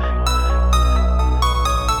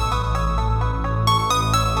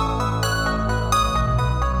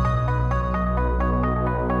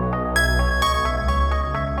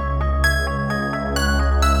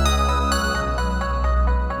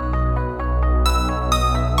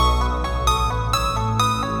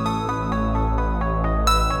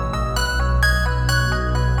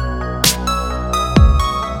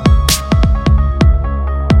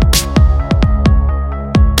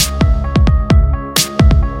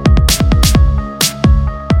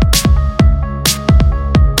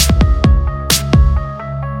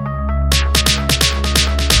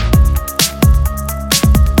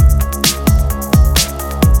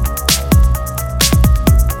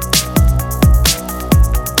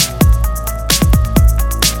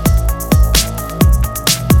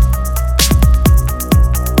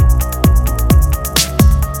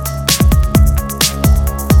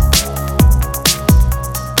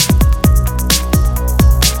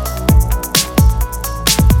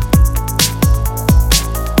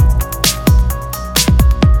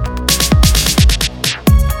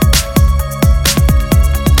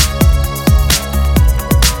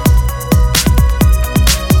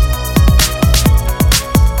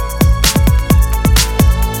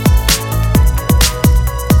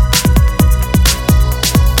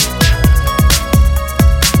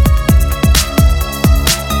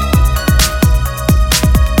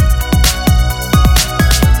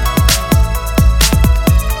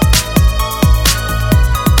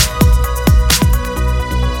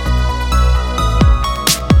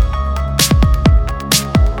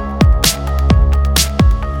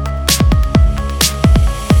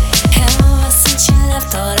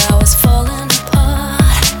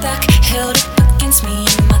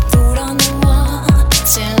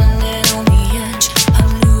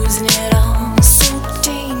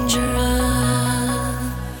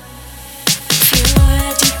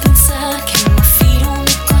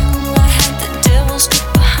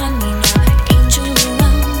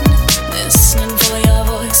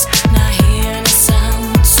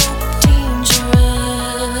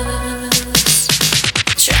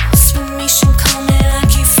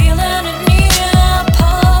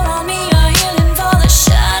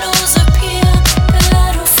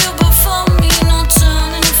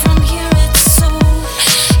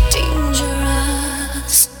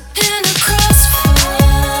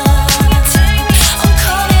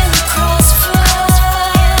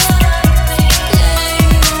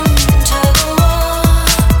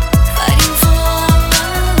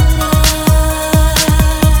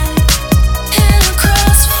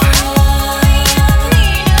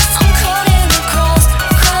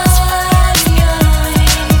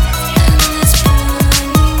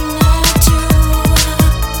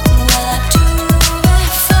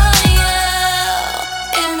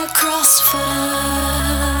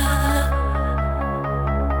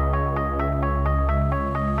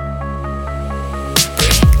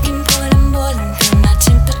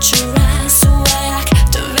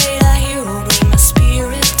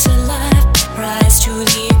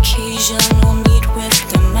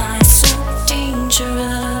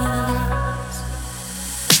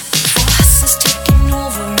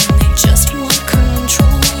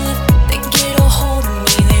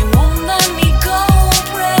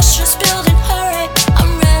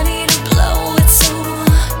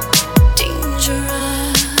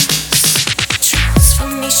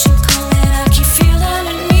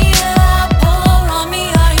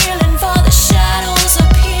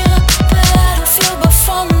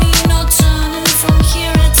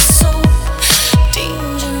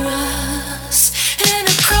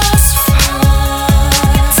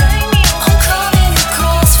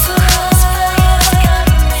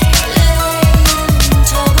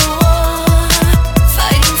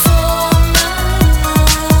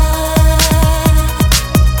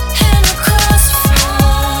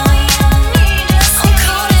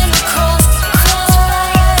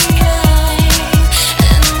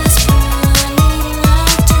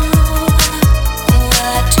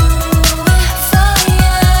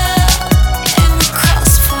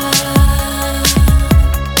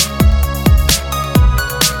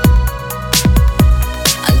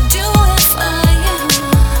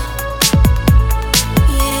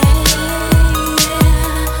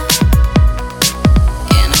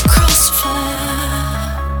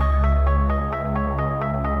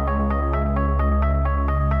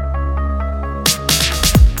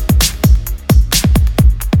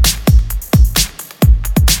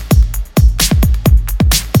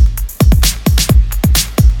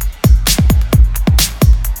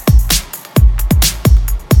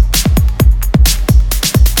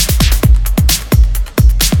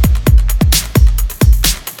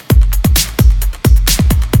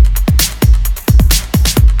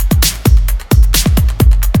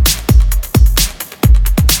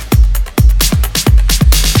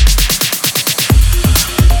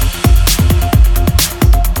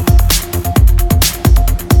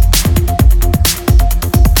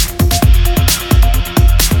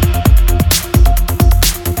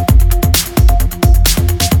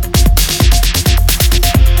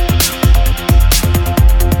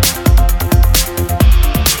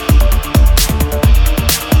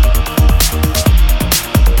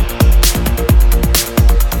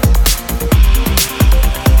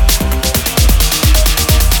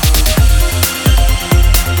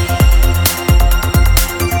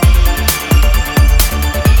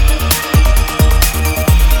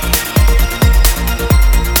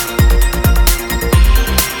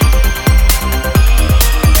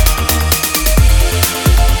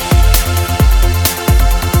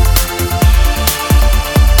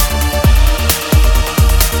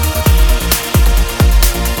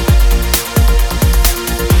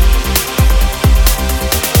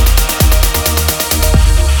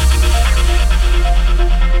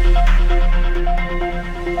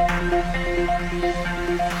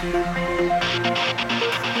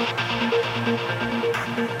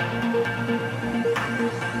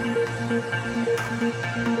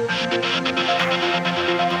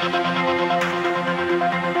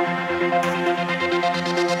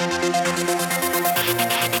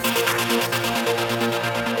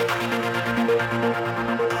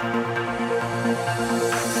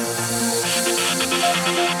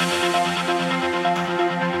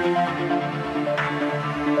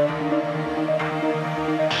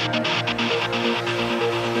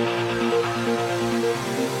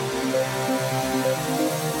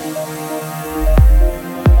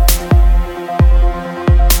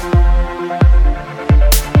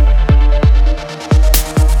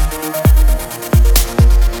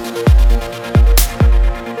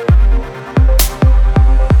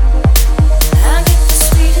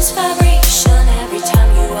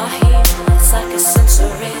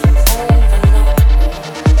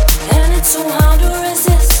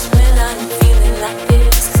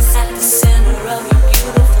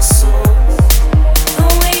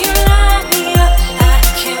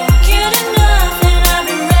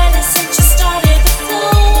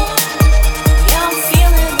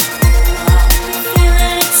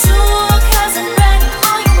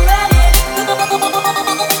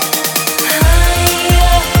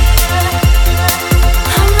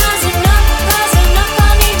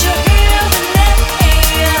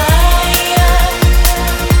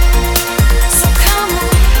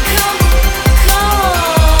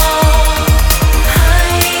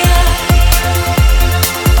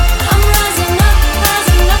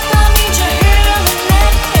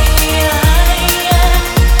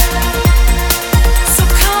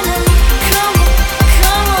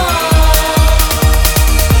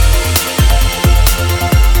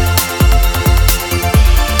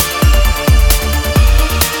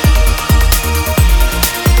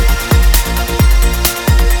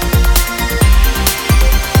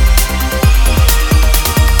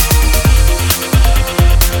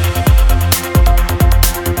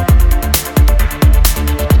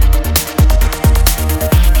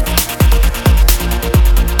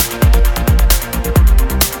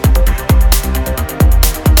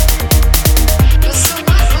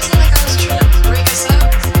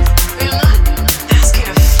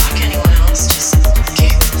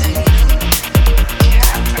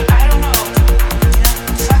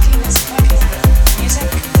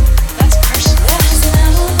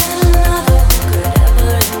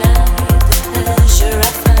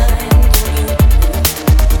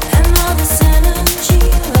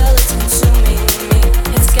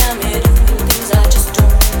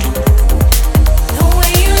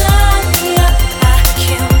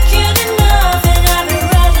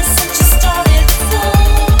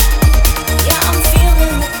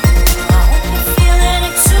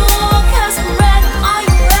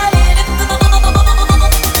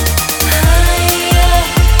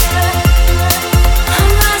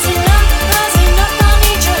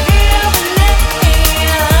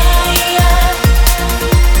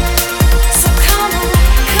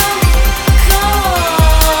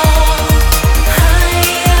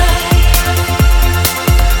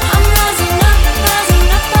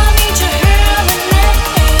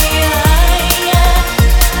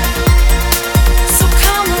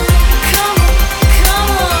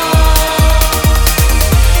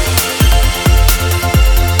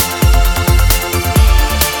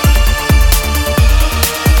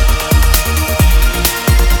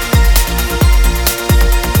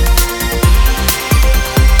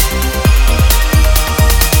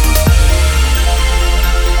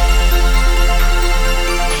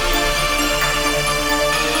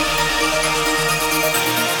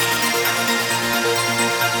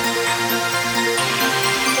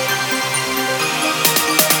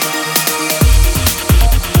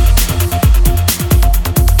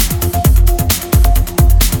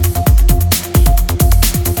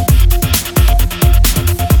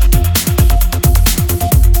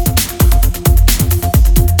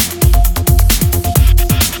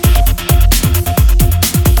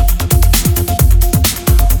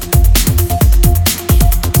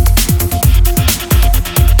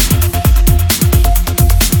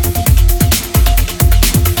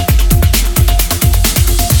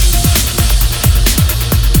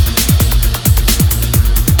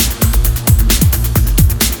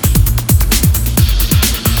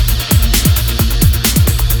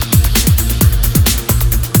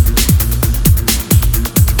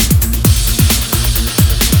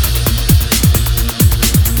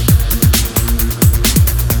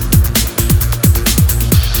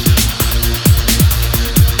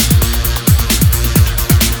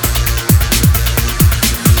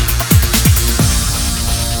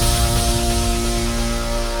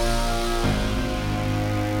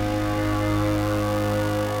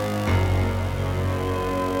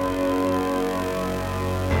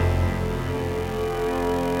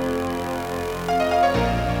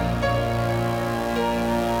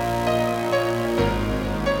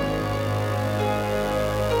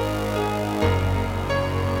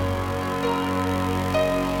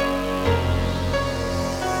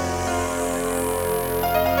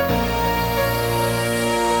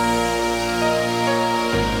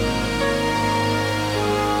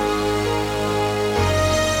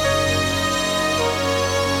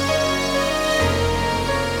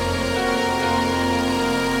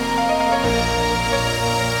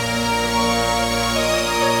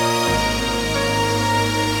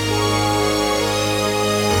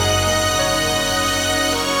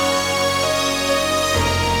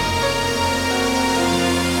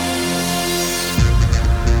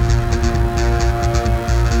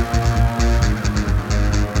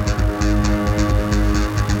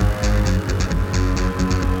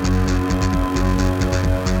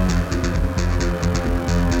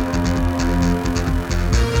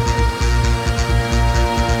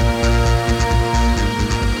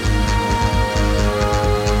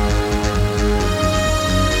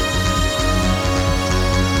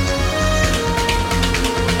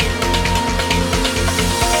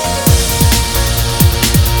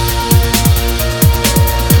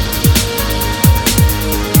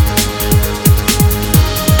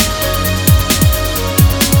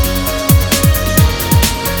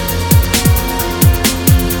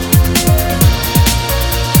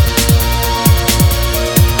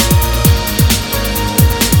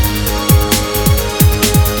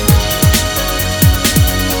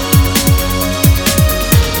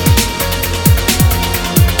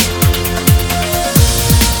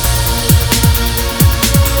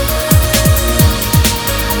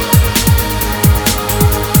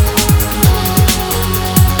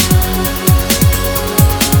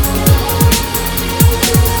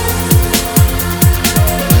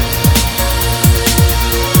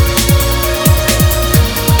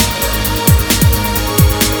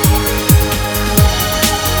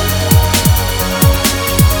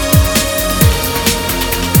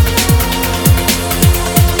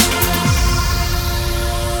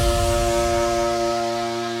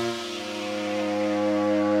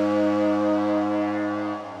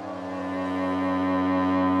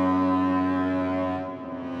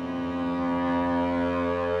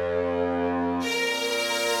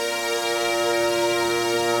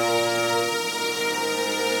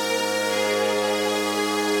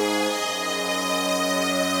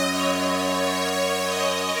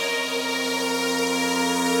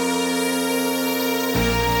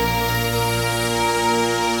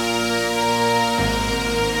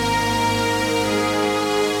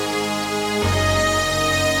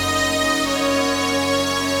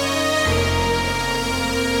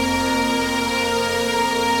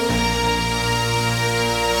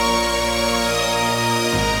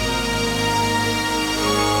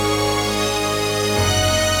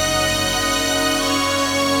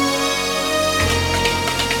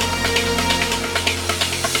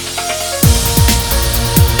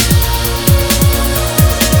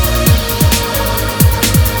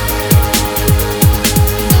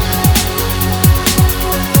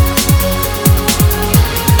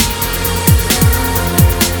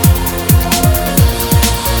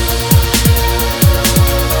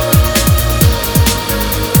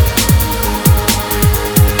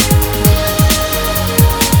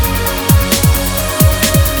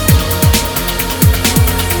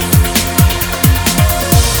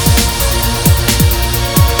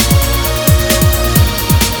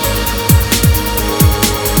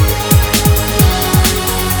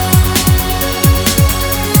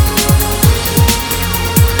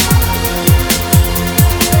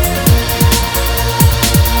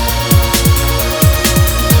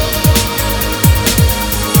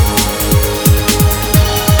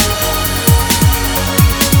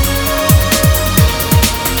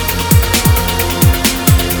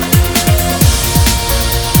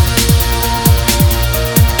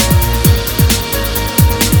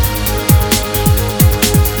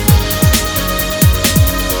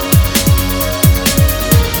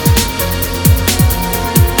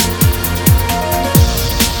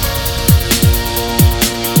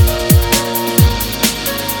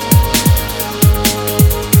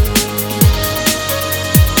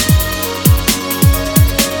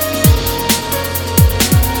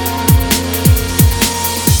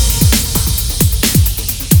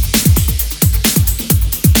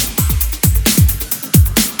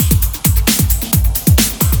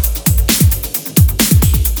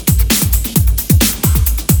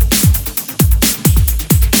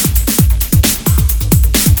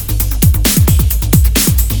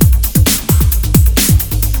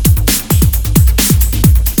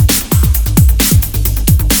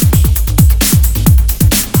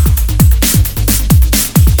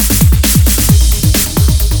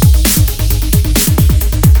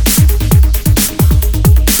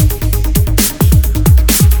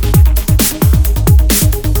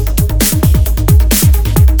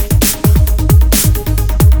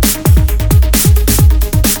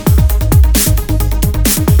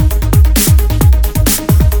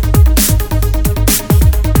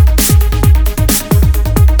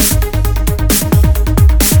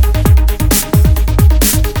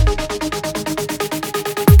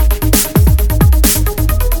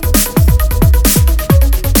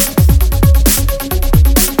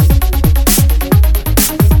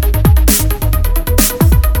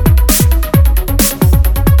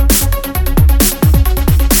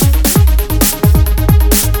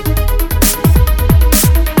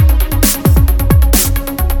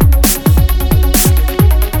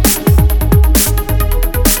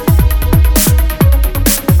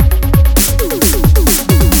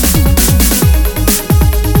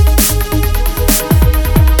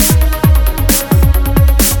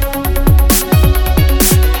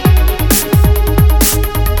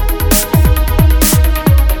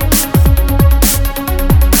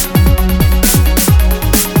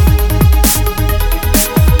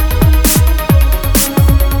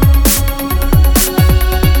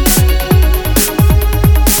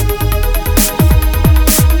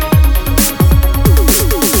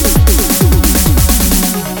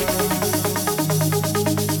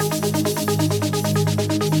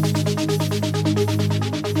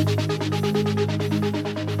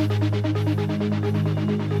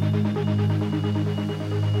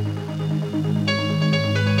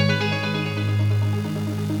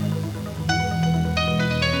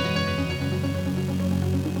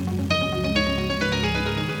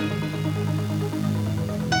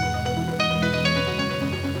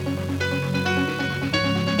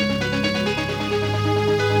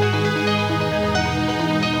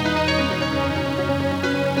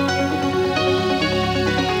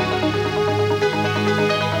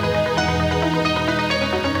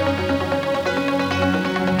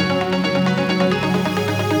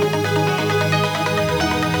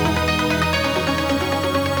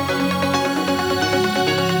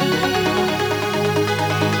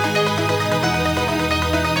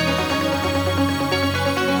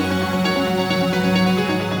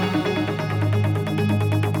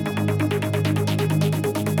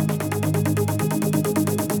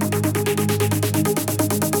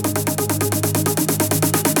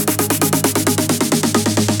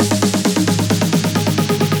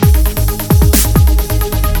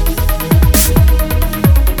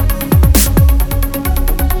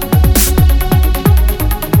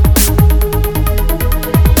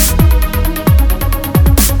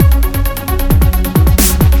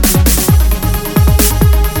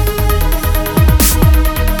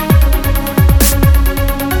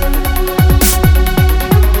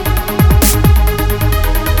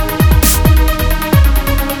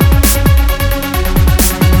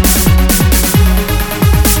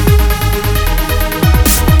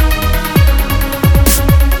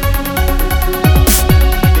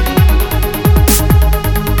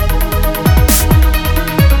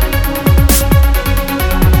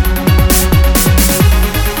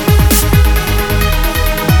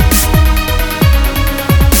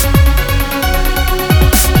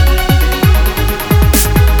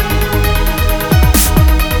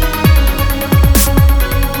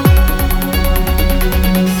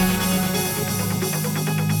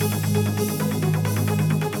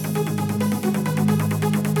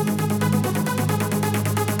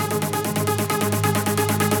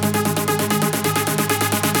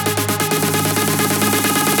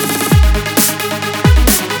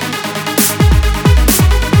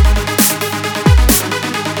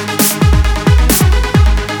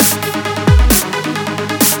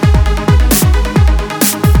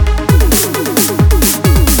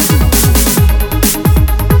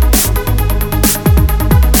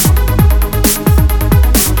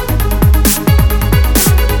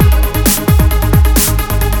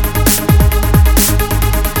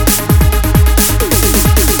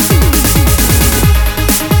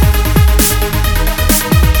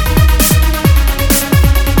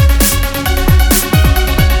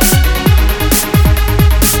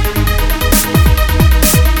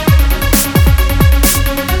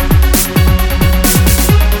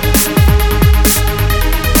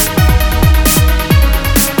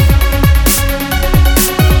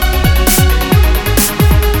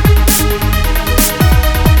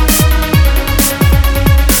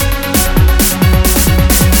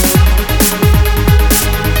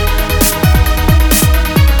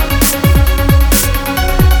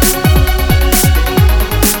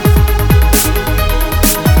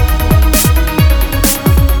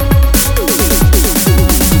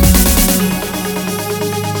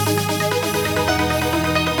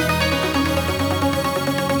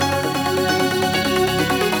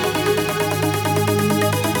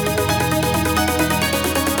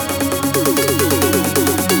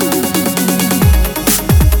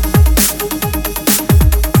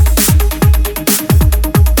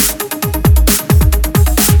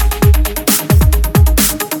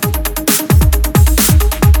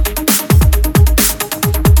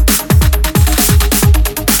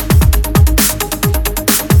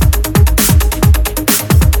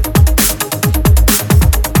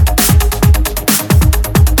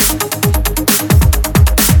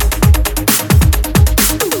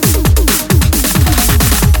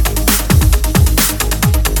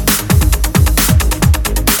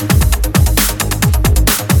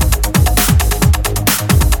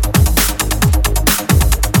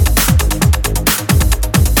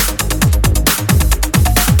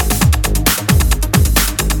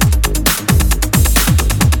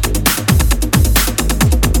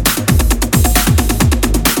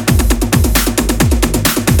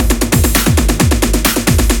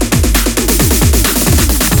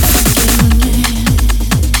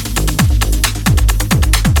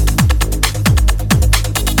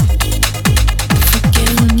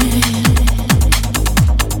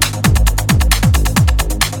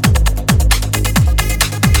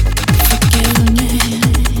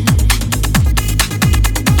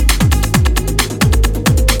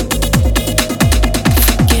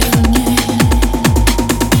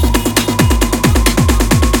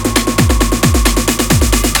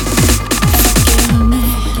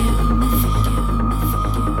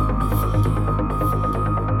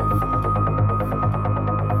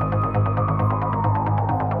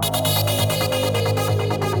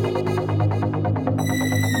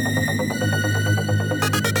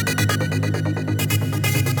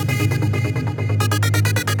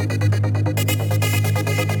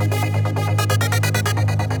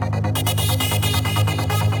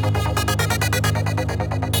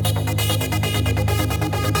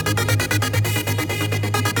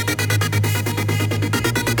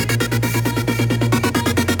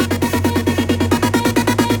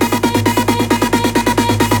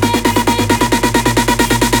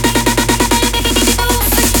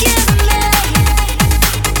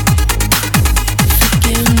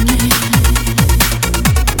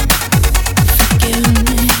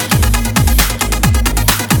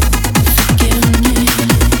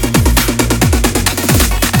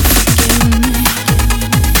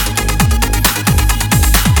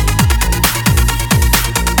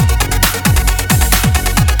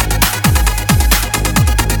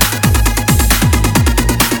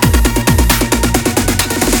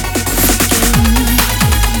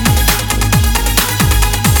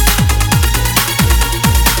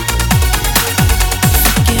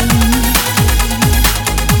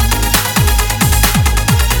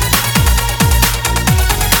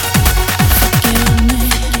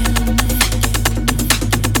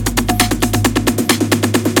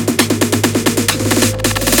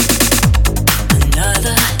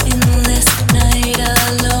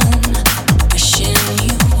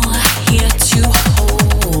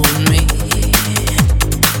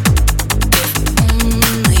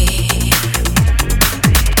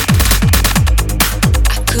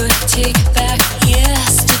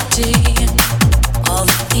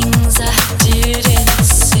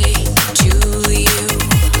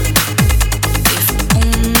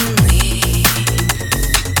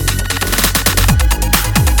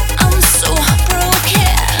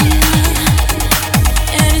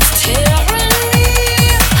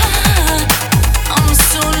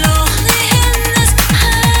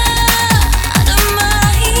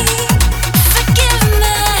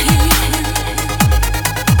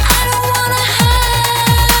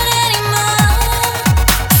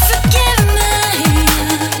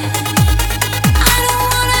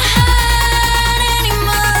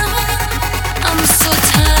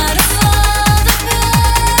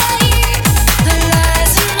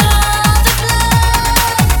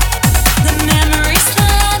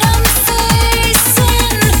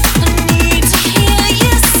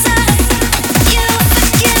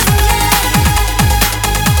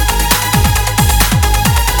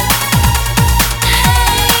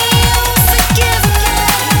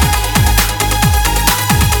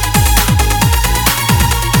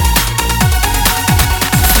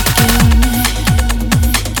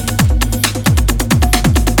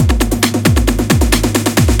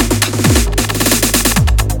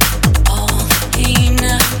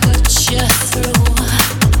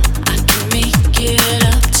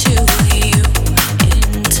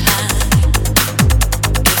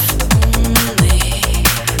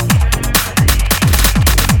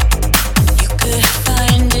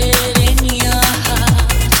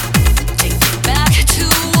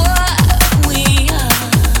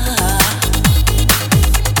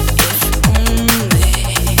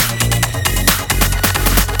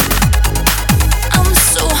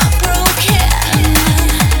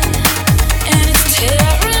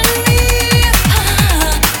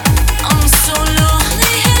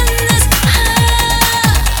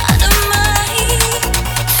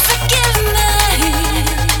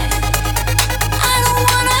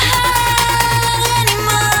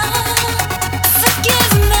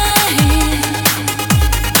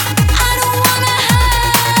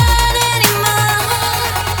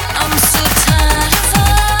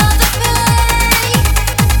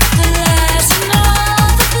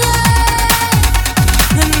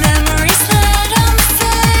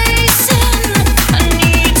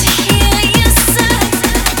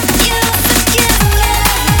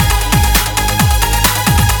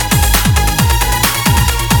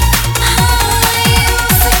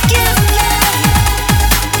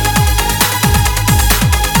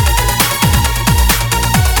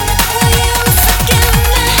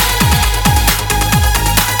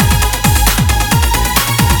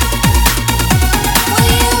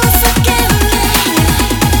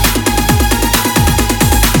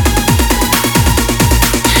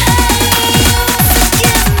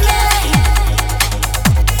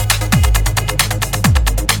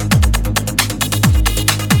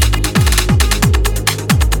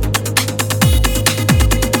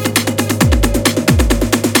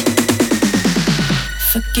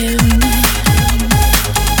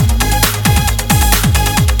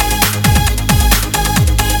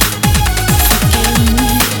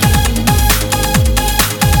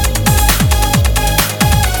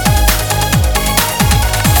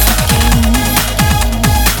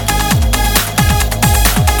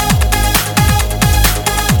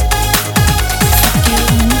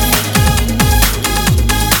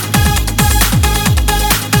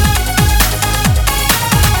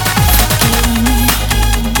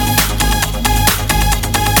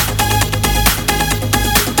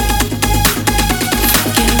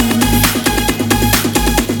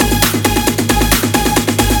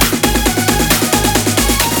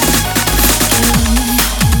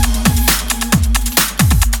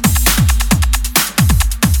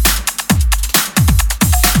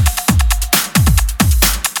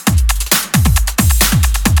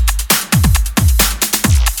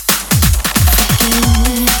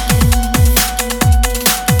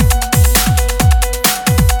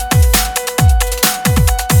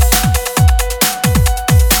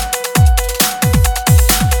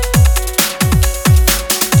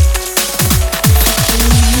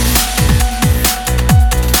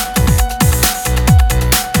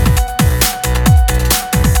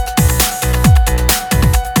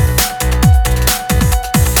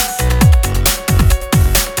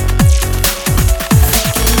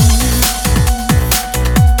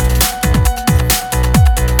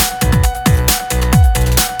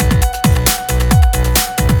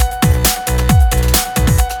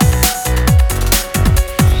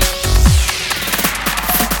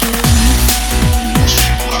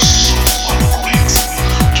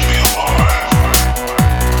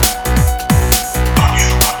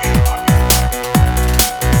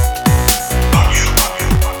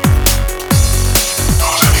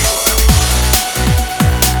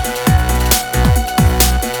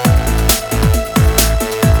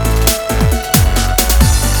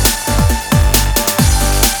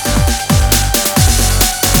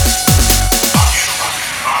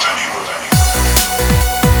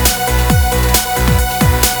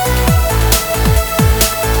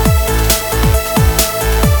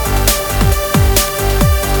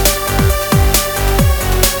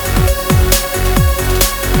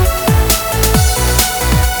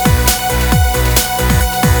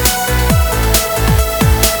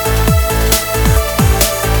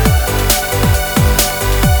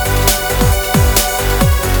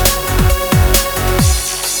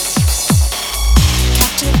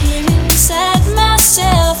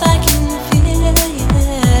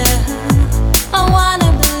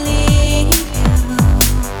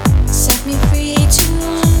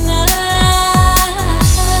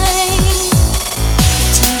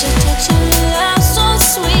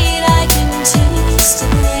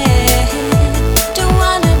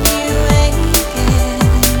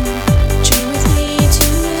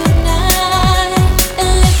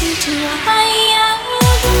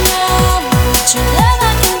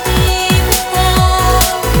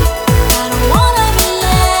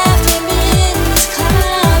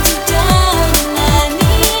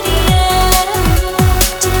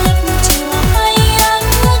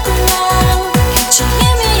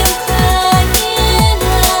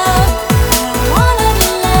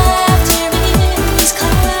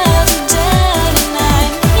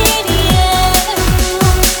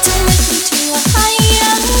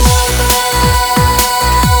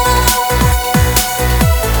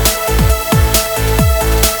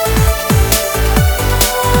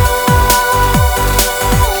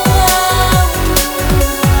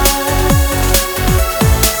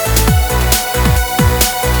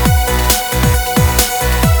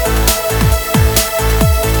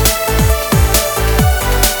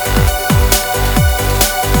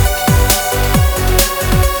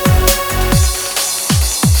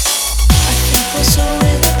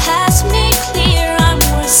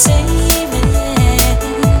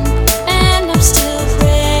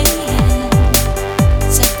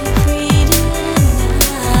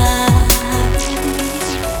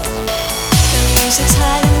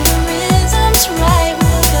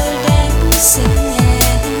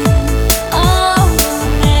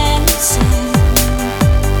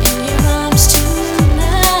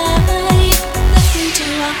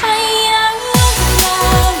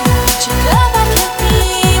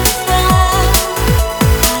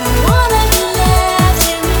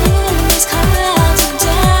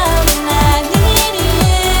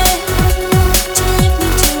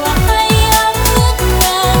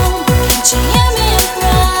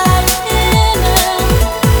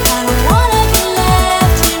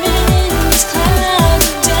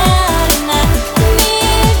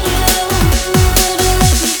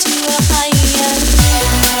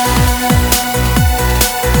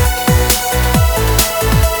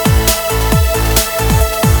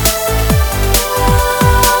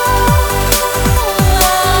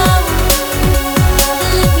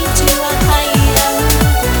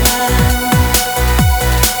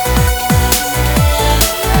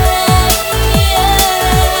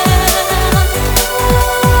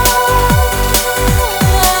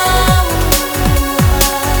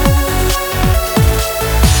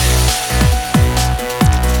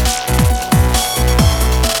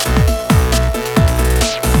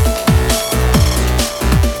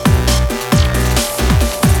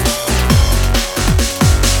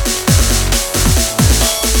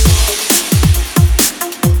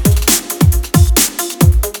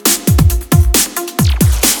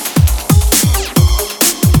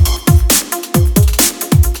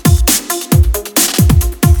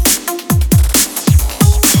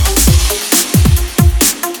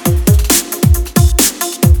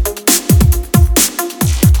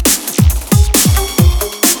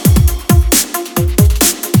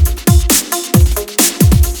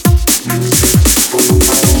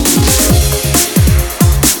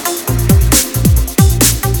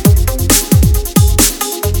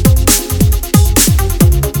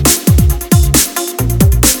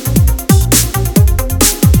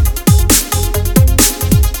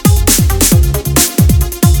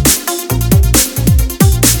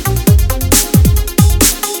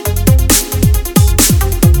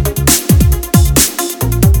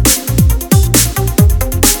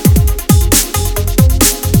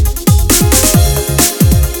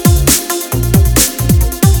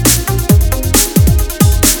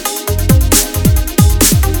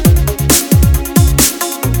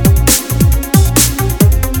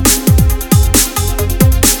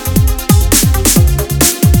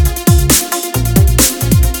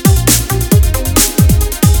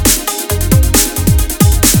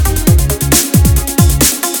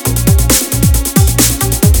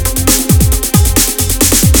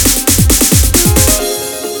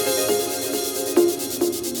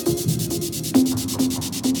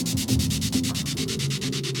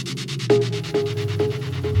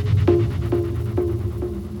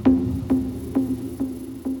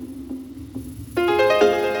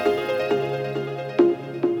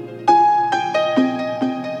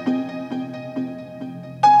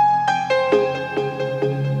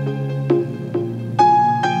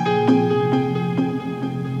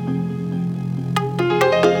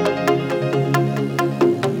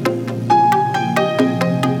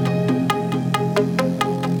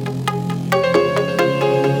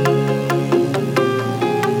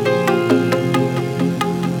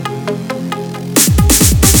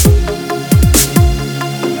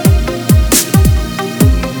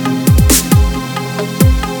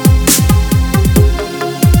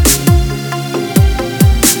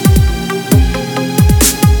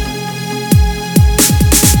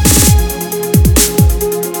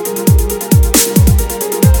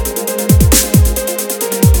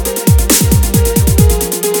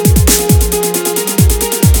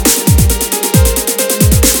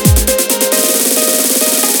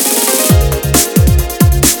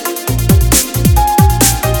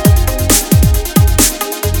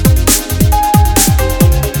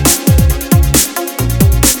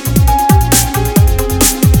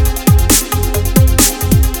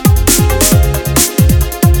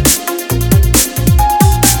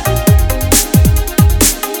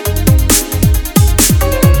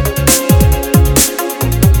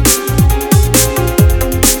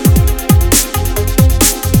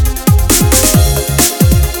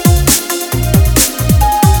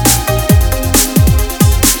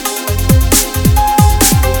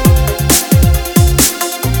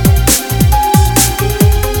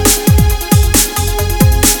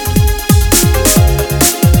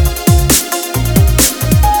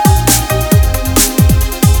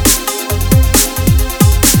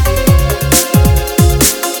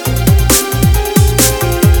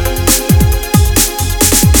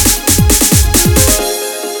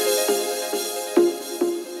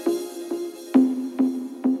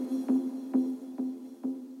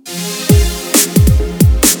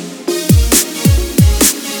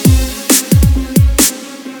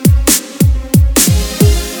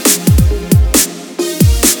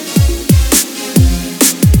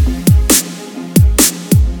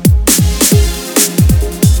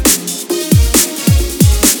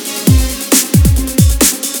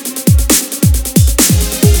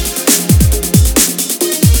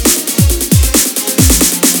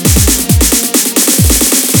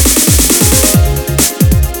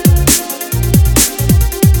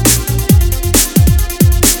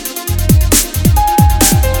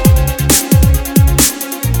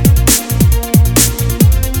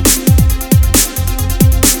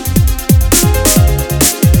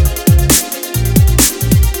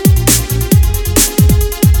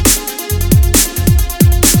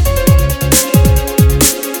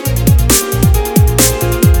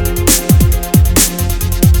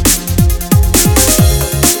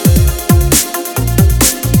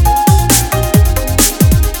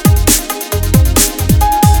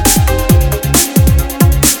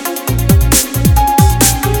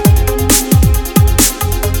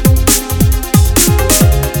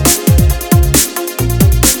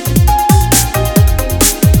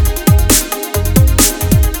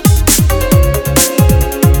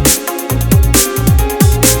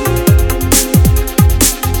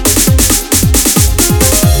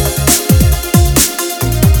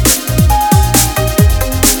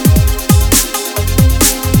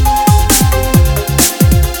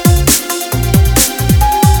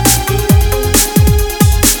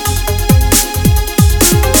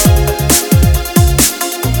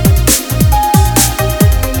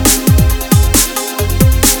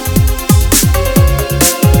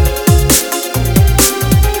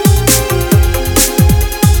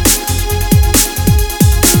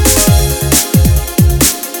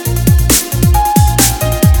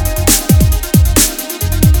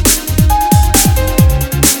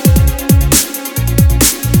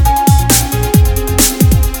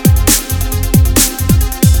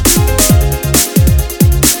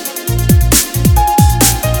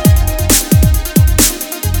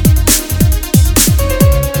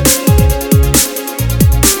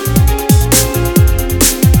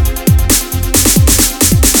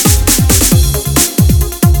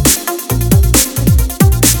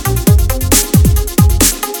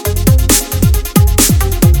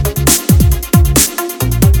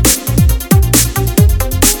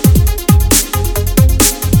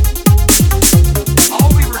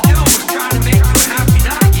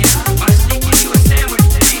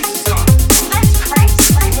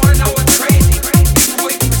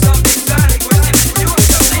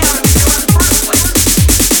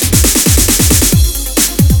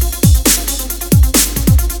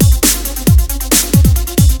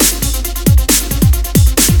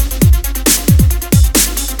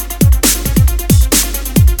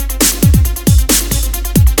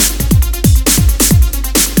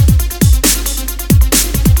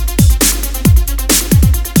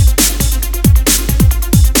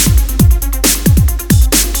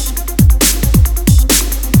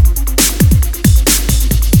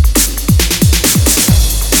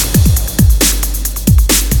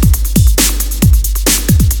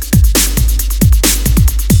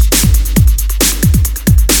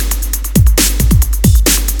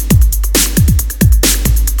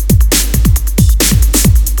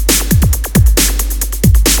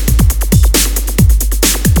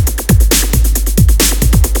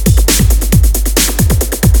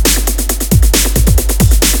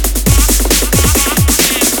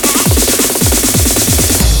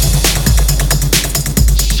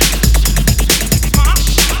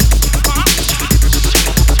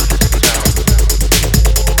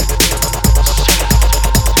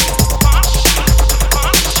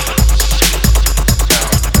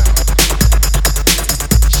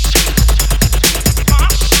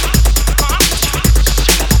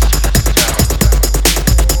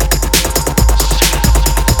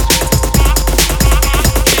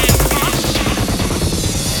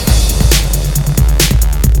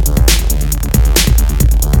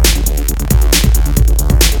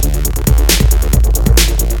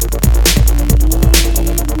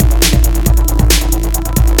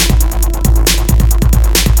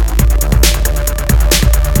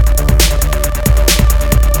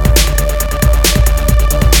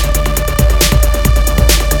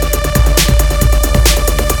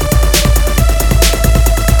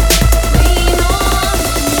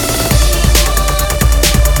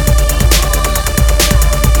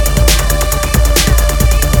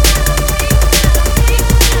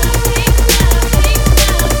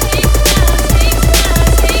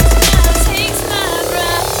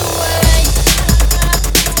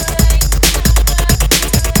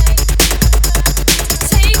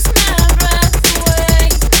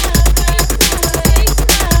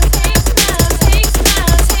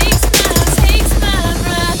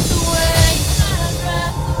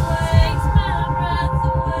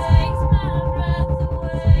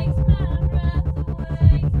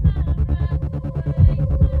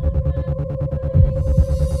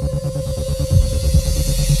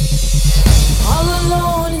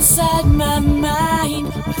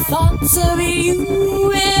 thoughts of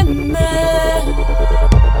you and me.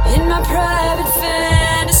 In my private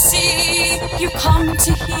fantasy, you come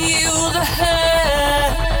to heal the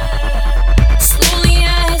hurt. Slowly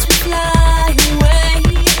as we fly away,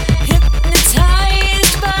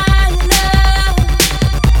 hypnotized by love,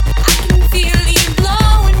 I can feel you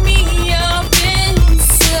blowing me up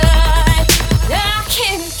inside. I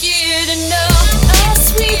can't get enough. A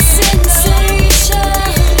sweet sensation,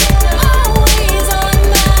 always on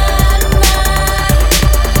my mind,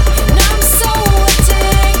 and I'm so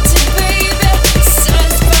addicted, baby.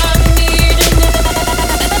 Satisfy me tonight.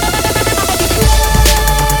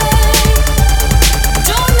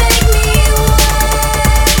 Don't make me wait.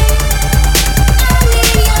 I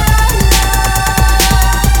need your love.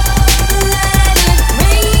 Let it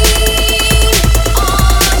rain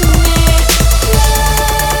on me.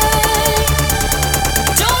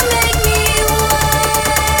 Don't make me wait.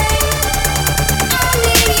 I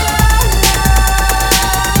need your love.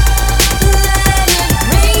 Let it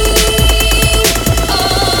rain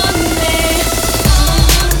on me.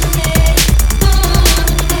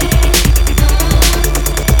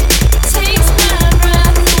 Takes my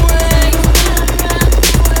breath away.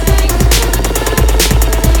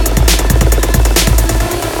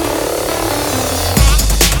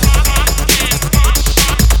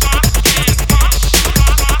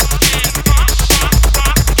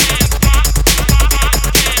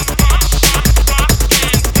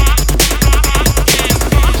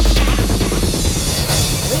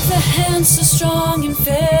 With a hand so strong and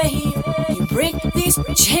fair, you break these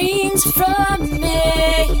chains from me.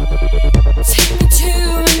 Take me to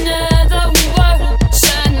another world,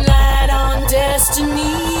 shine light on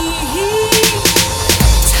destiny.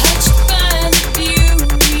 Touched by the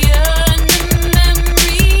beauty and the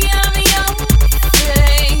memory of your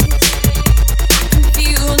face, I can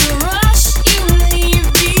feel the rush you leave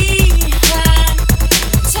behind.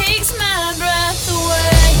 Takes my breath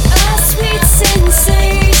away. A sweet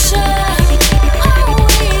sensation,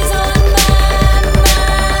 always on my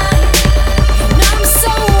mind, and I'm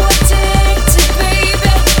so addicted,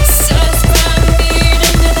 baby. Satisfy me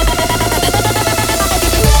tonight.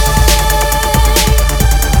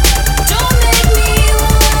 Don't make me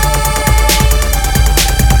wait.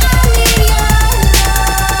 I need your love.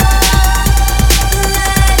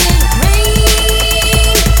 Let it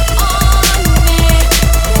rain on me.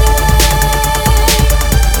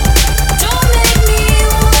 Don't make me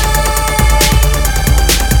wait.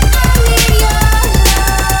 I need your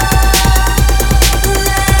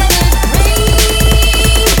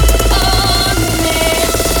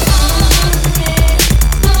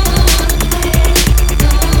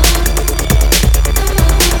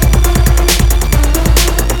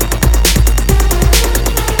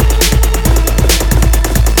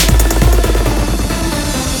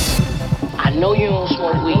I know you don't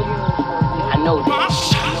smoke weed. I know that.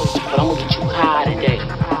 But I'm gonna get you high today.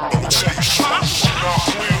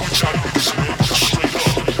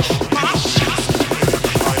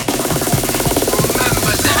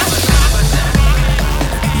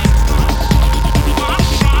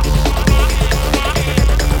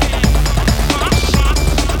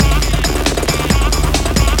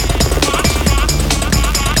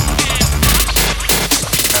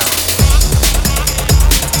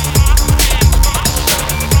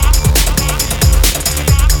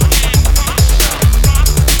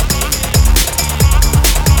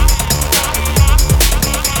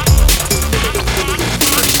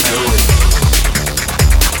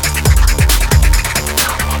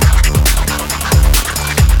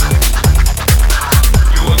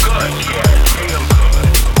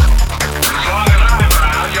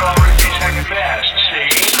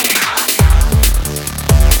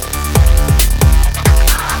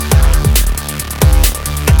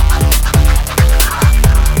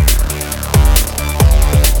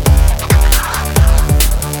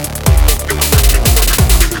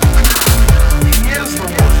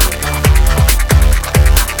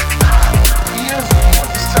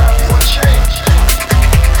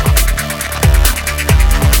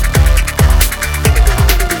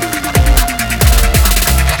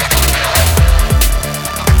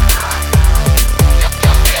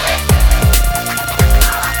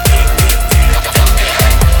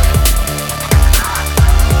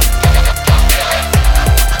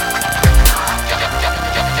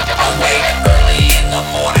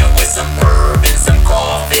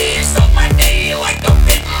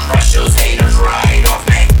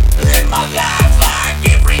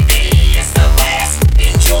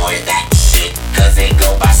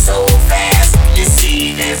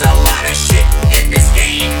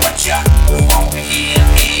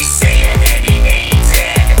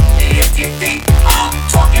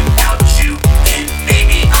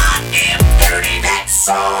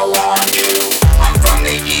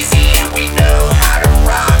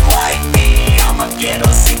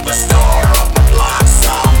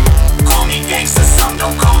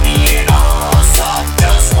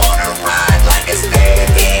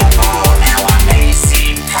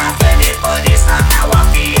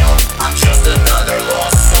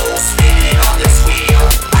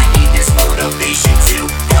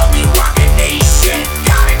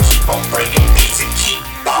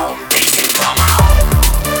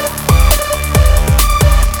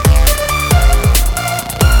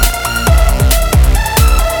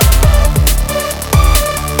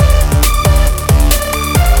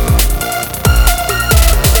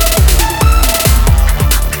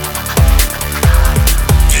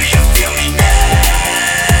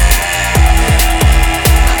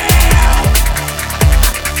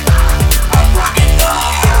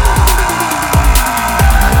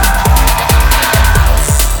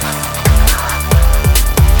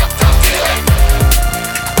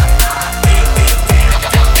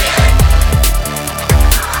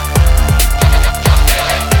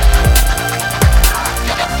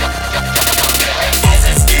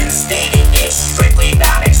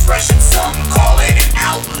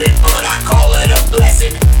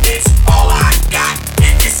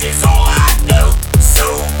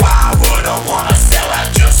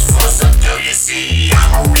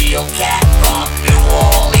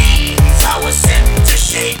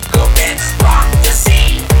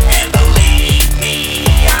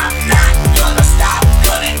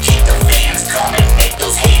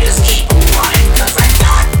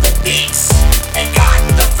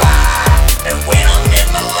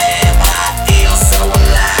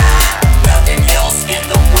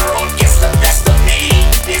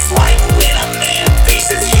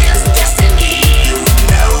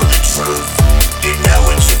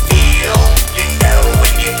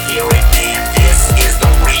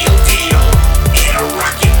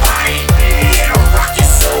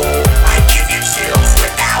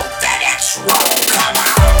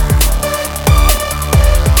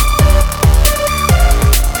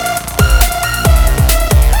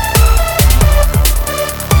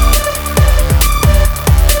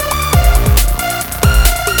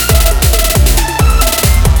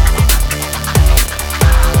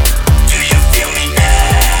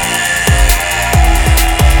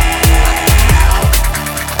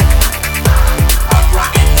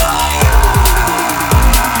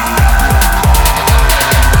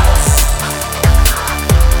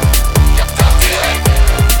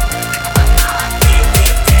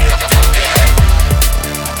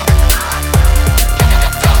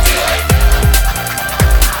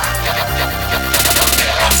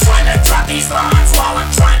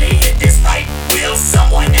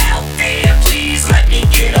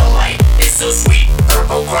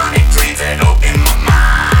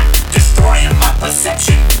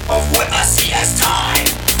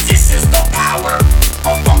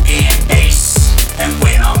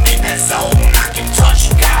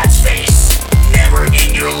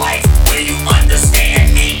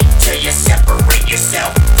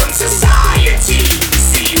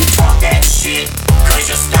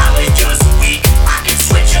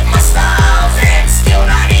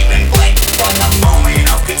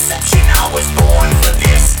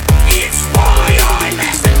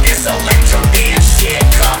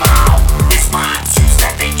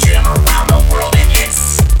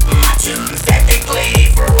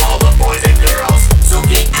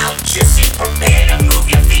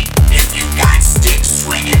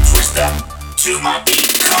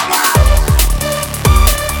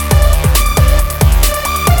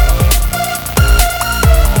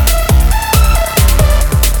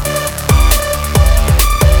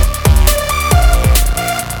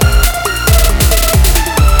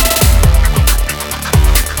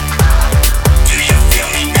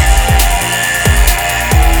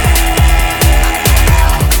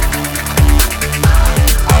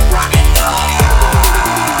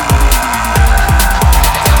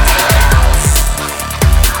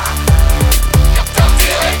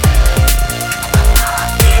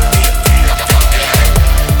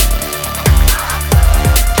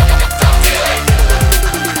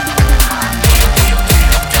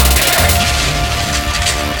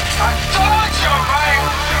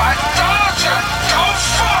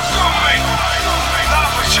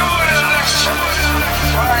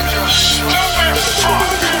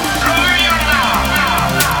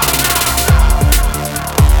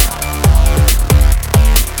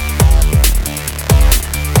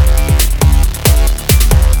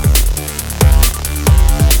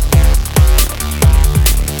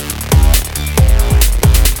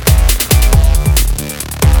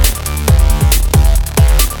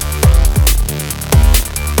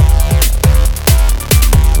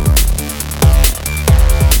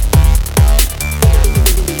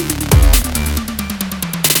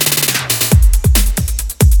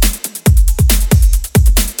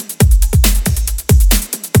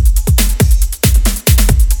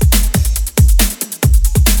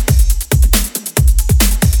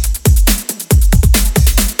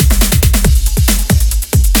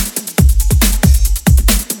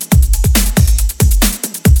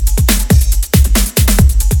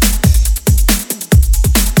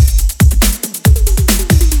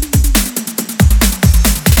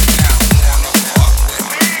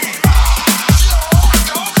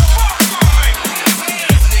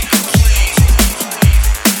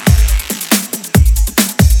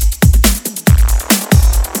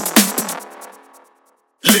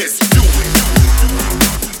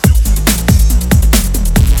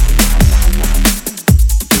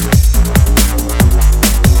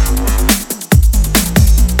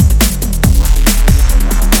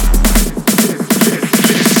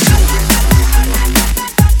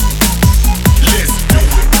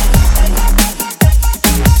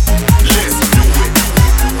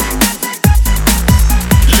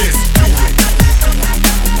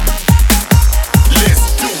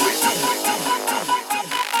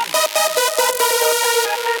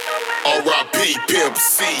 P Pimp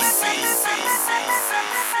C.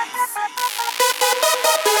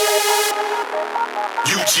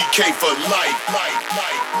 UGK for life.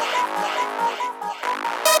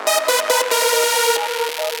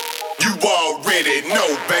 You already know,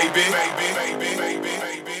 baby.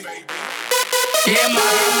 Yeah,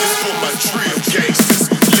 man. This for my drill gangsters.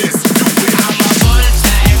 Let's do it. I'm a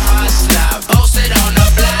full-time hustler, posted on the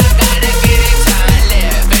block, gotta get it time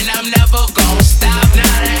live, and I'm never gon' stop.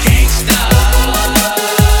 Now that gangsta,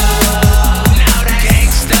 now that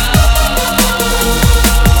gangsta.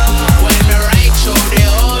 When the right show the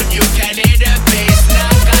old, you can hear the bass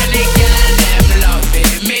knock, and the girl them love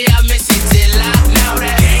it. Me and me city lock. Now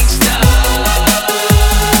that gangsta,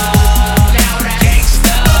 now that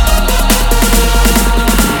gangsta.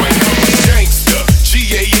 Gangsta,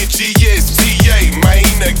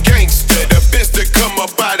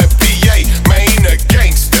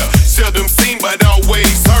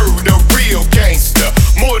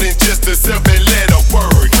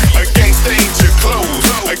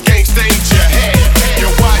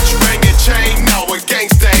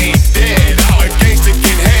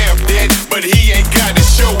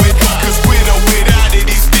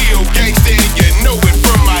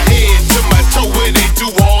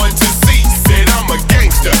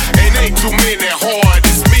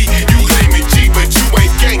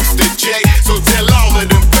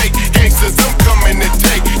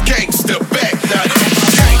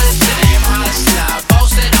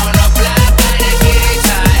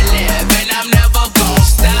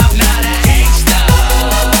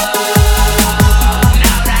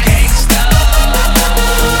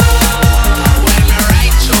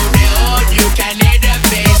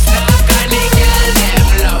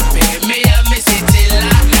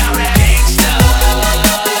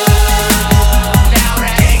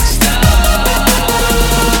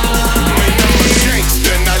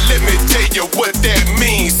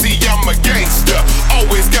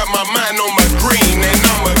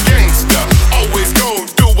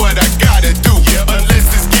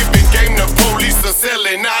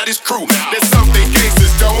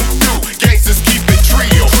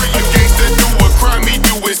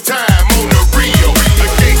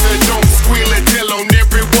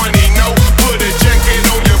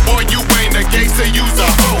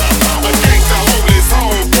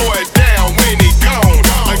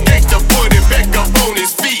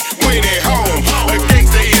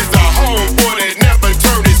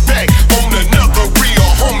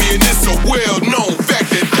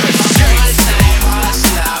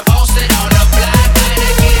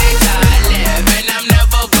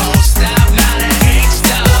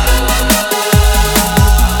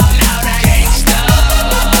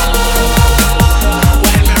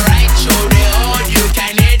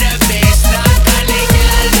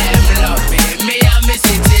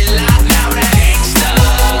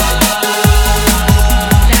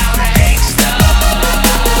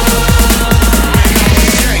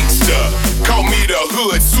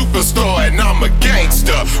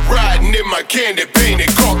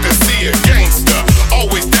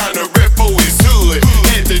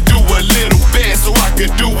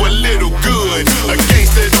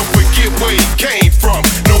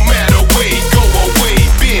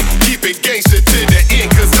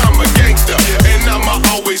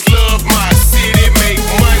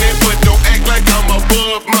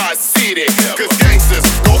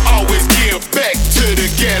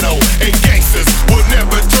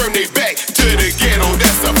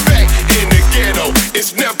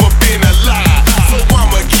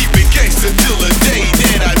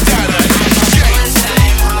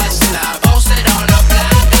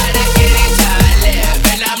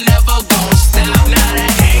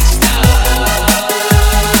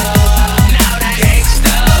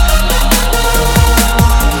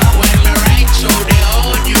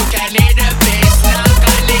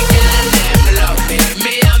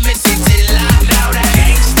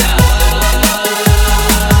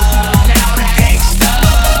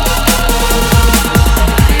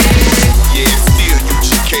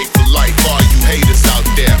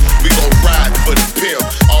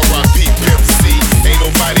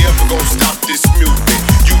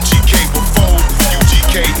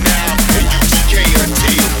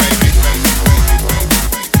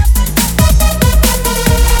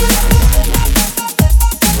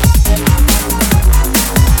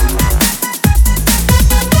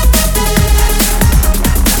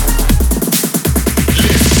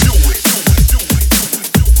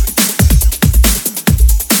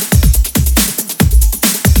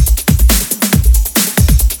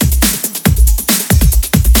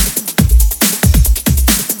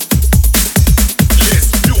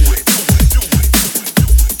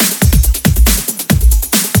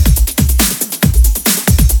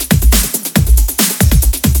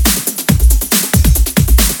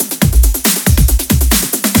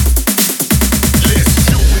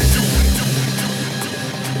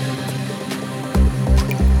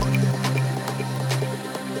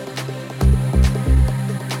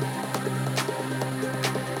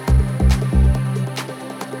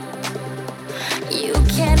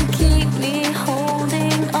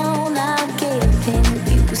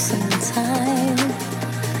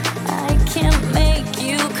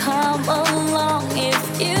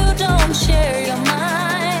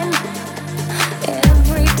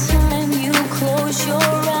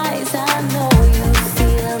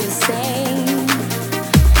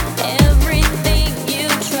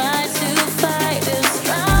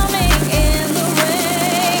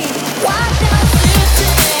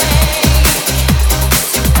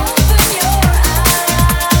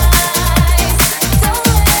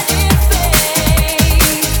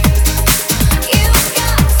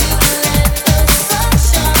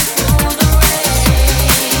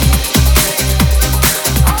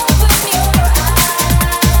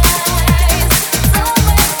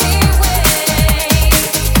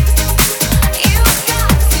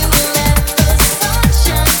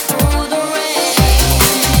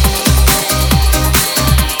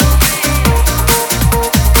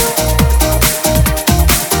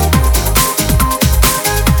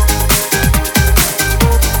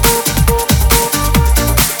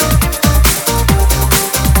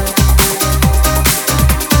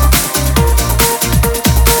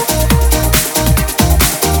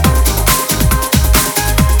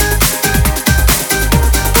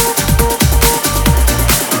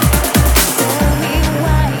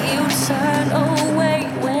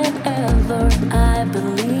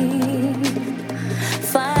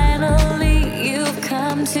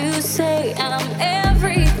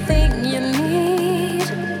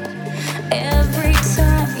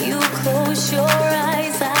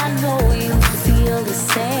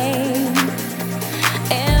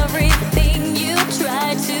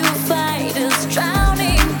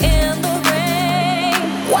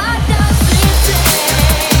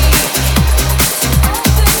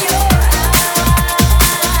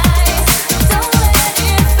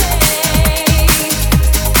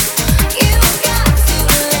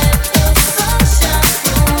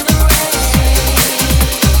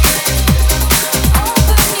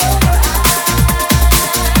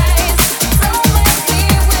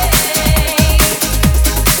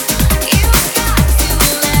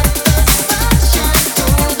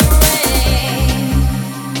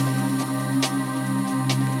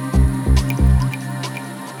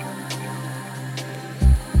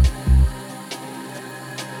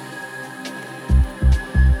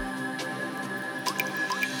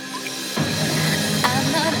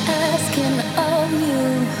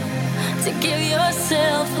 to give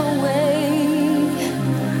yourself away.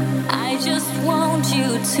 I just want you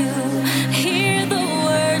to hear the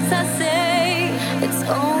words I say. It's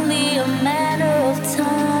only a matter of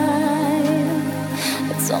time.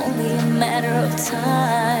 It's only a matter of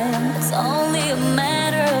time.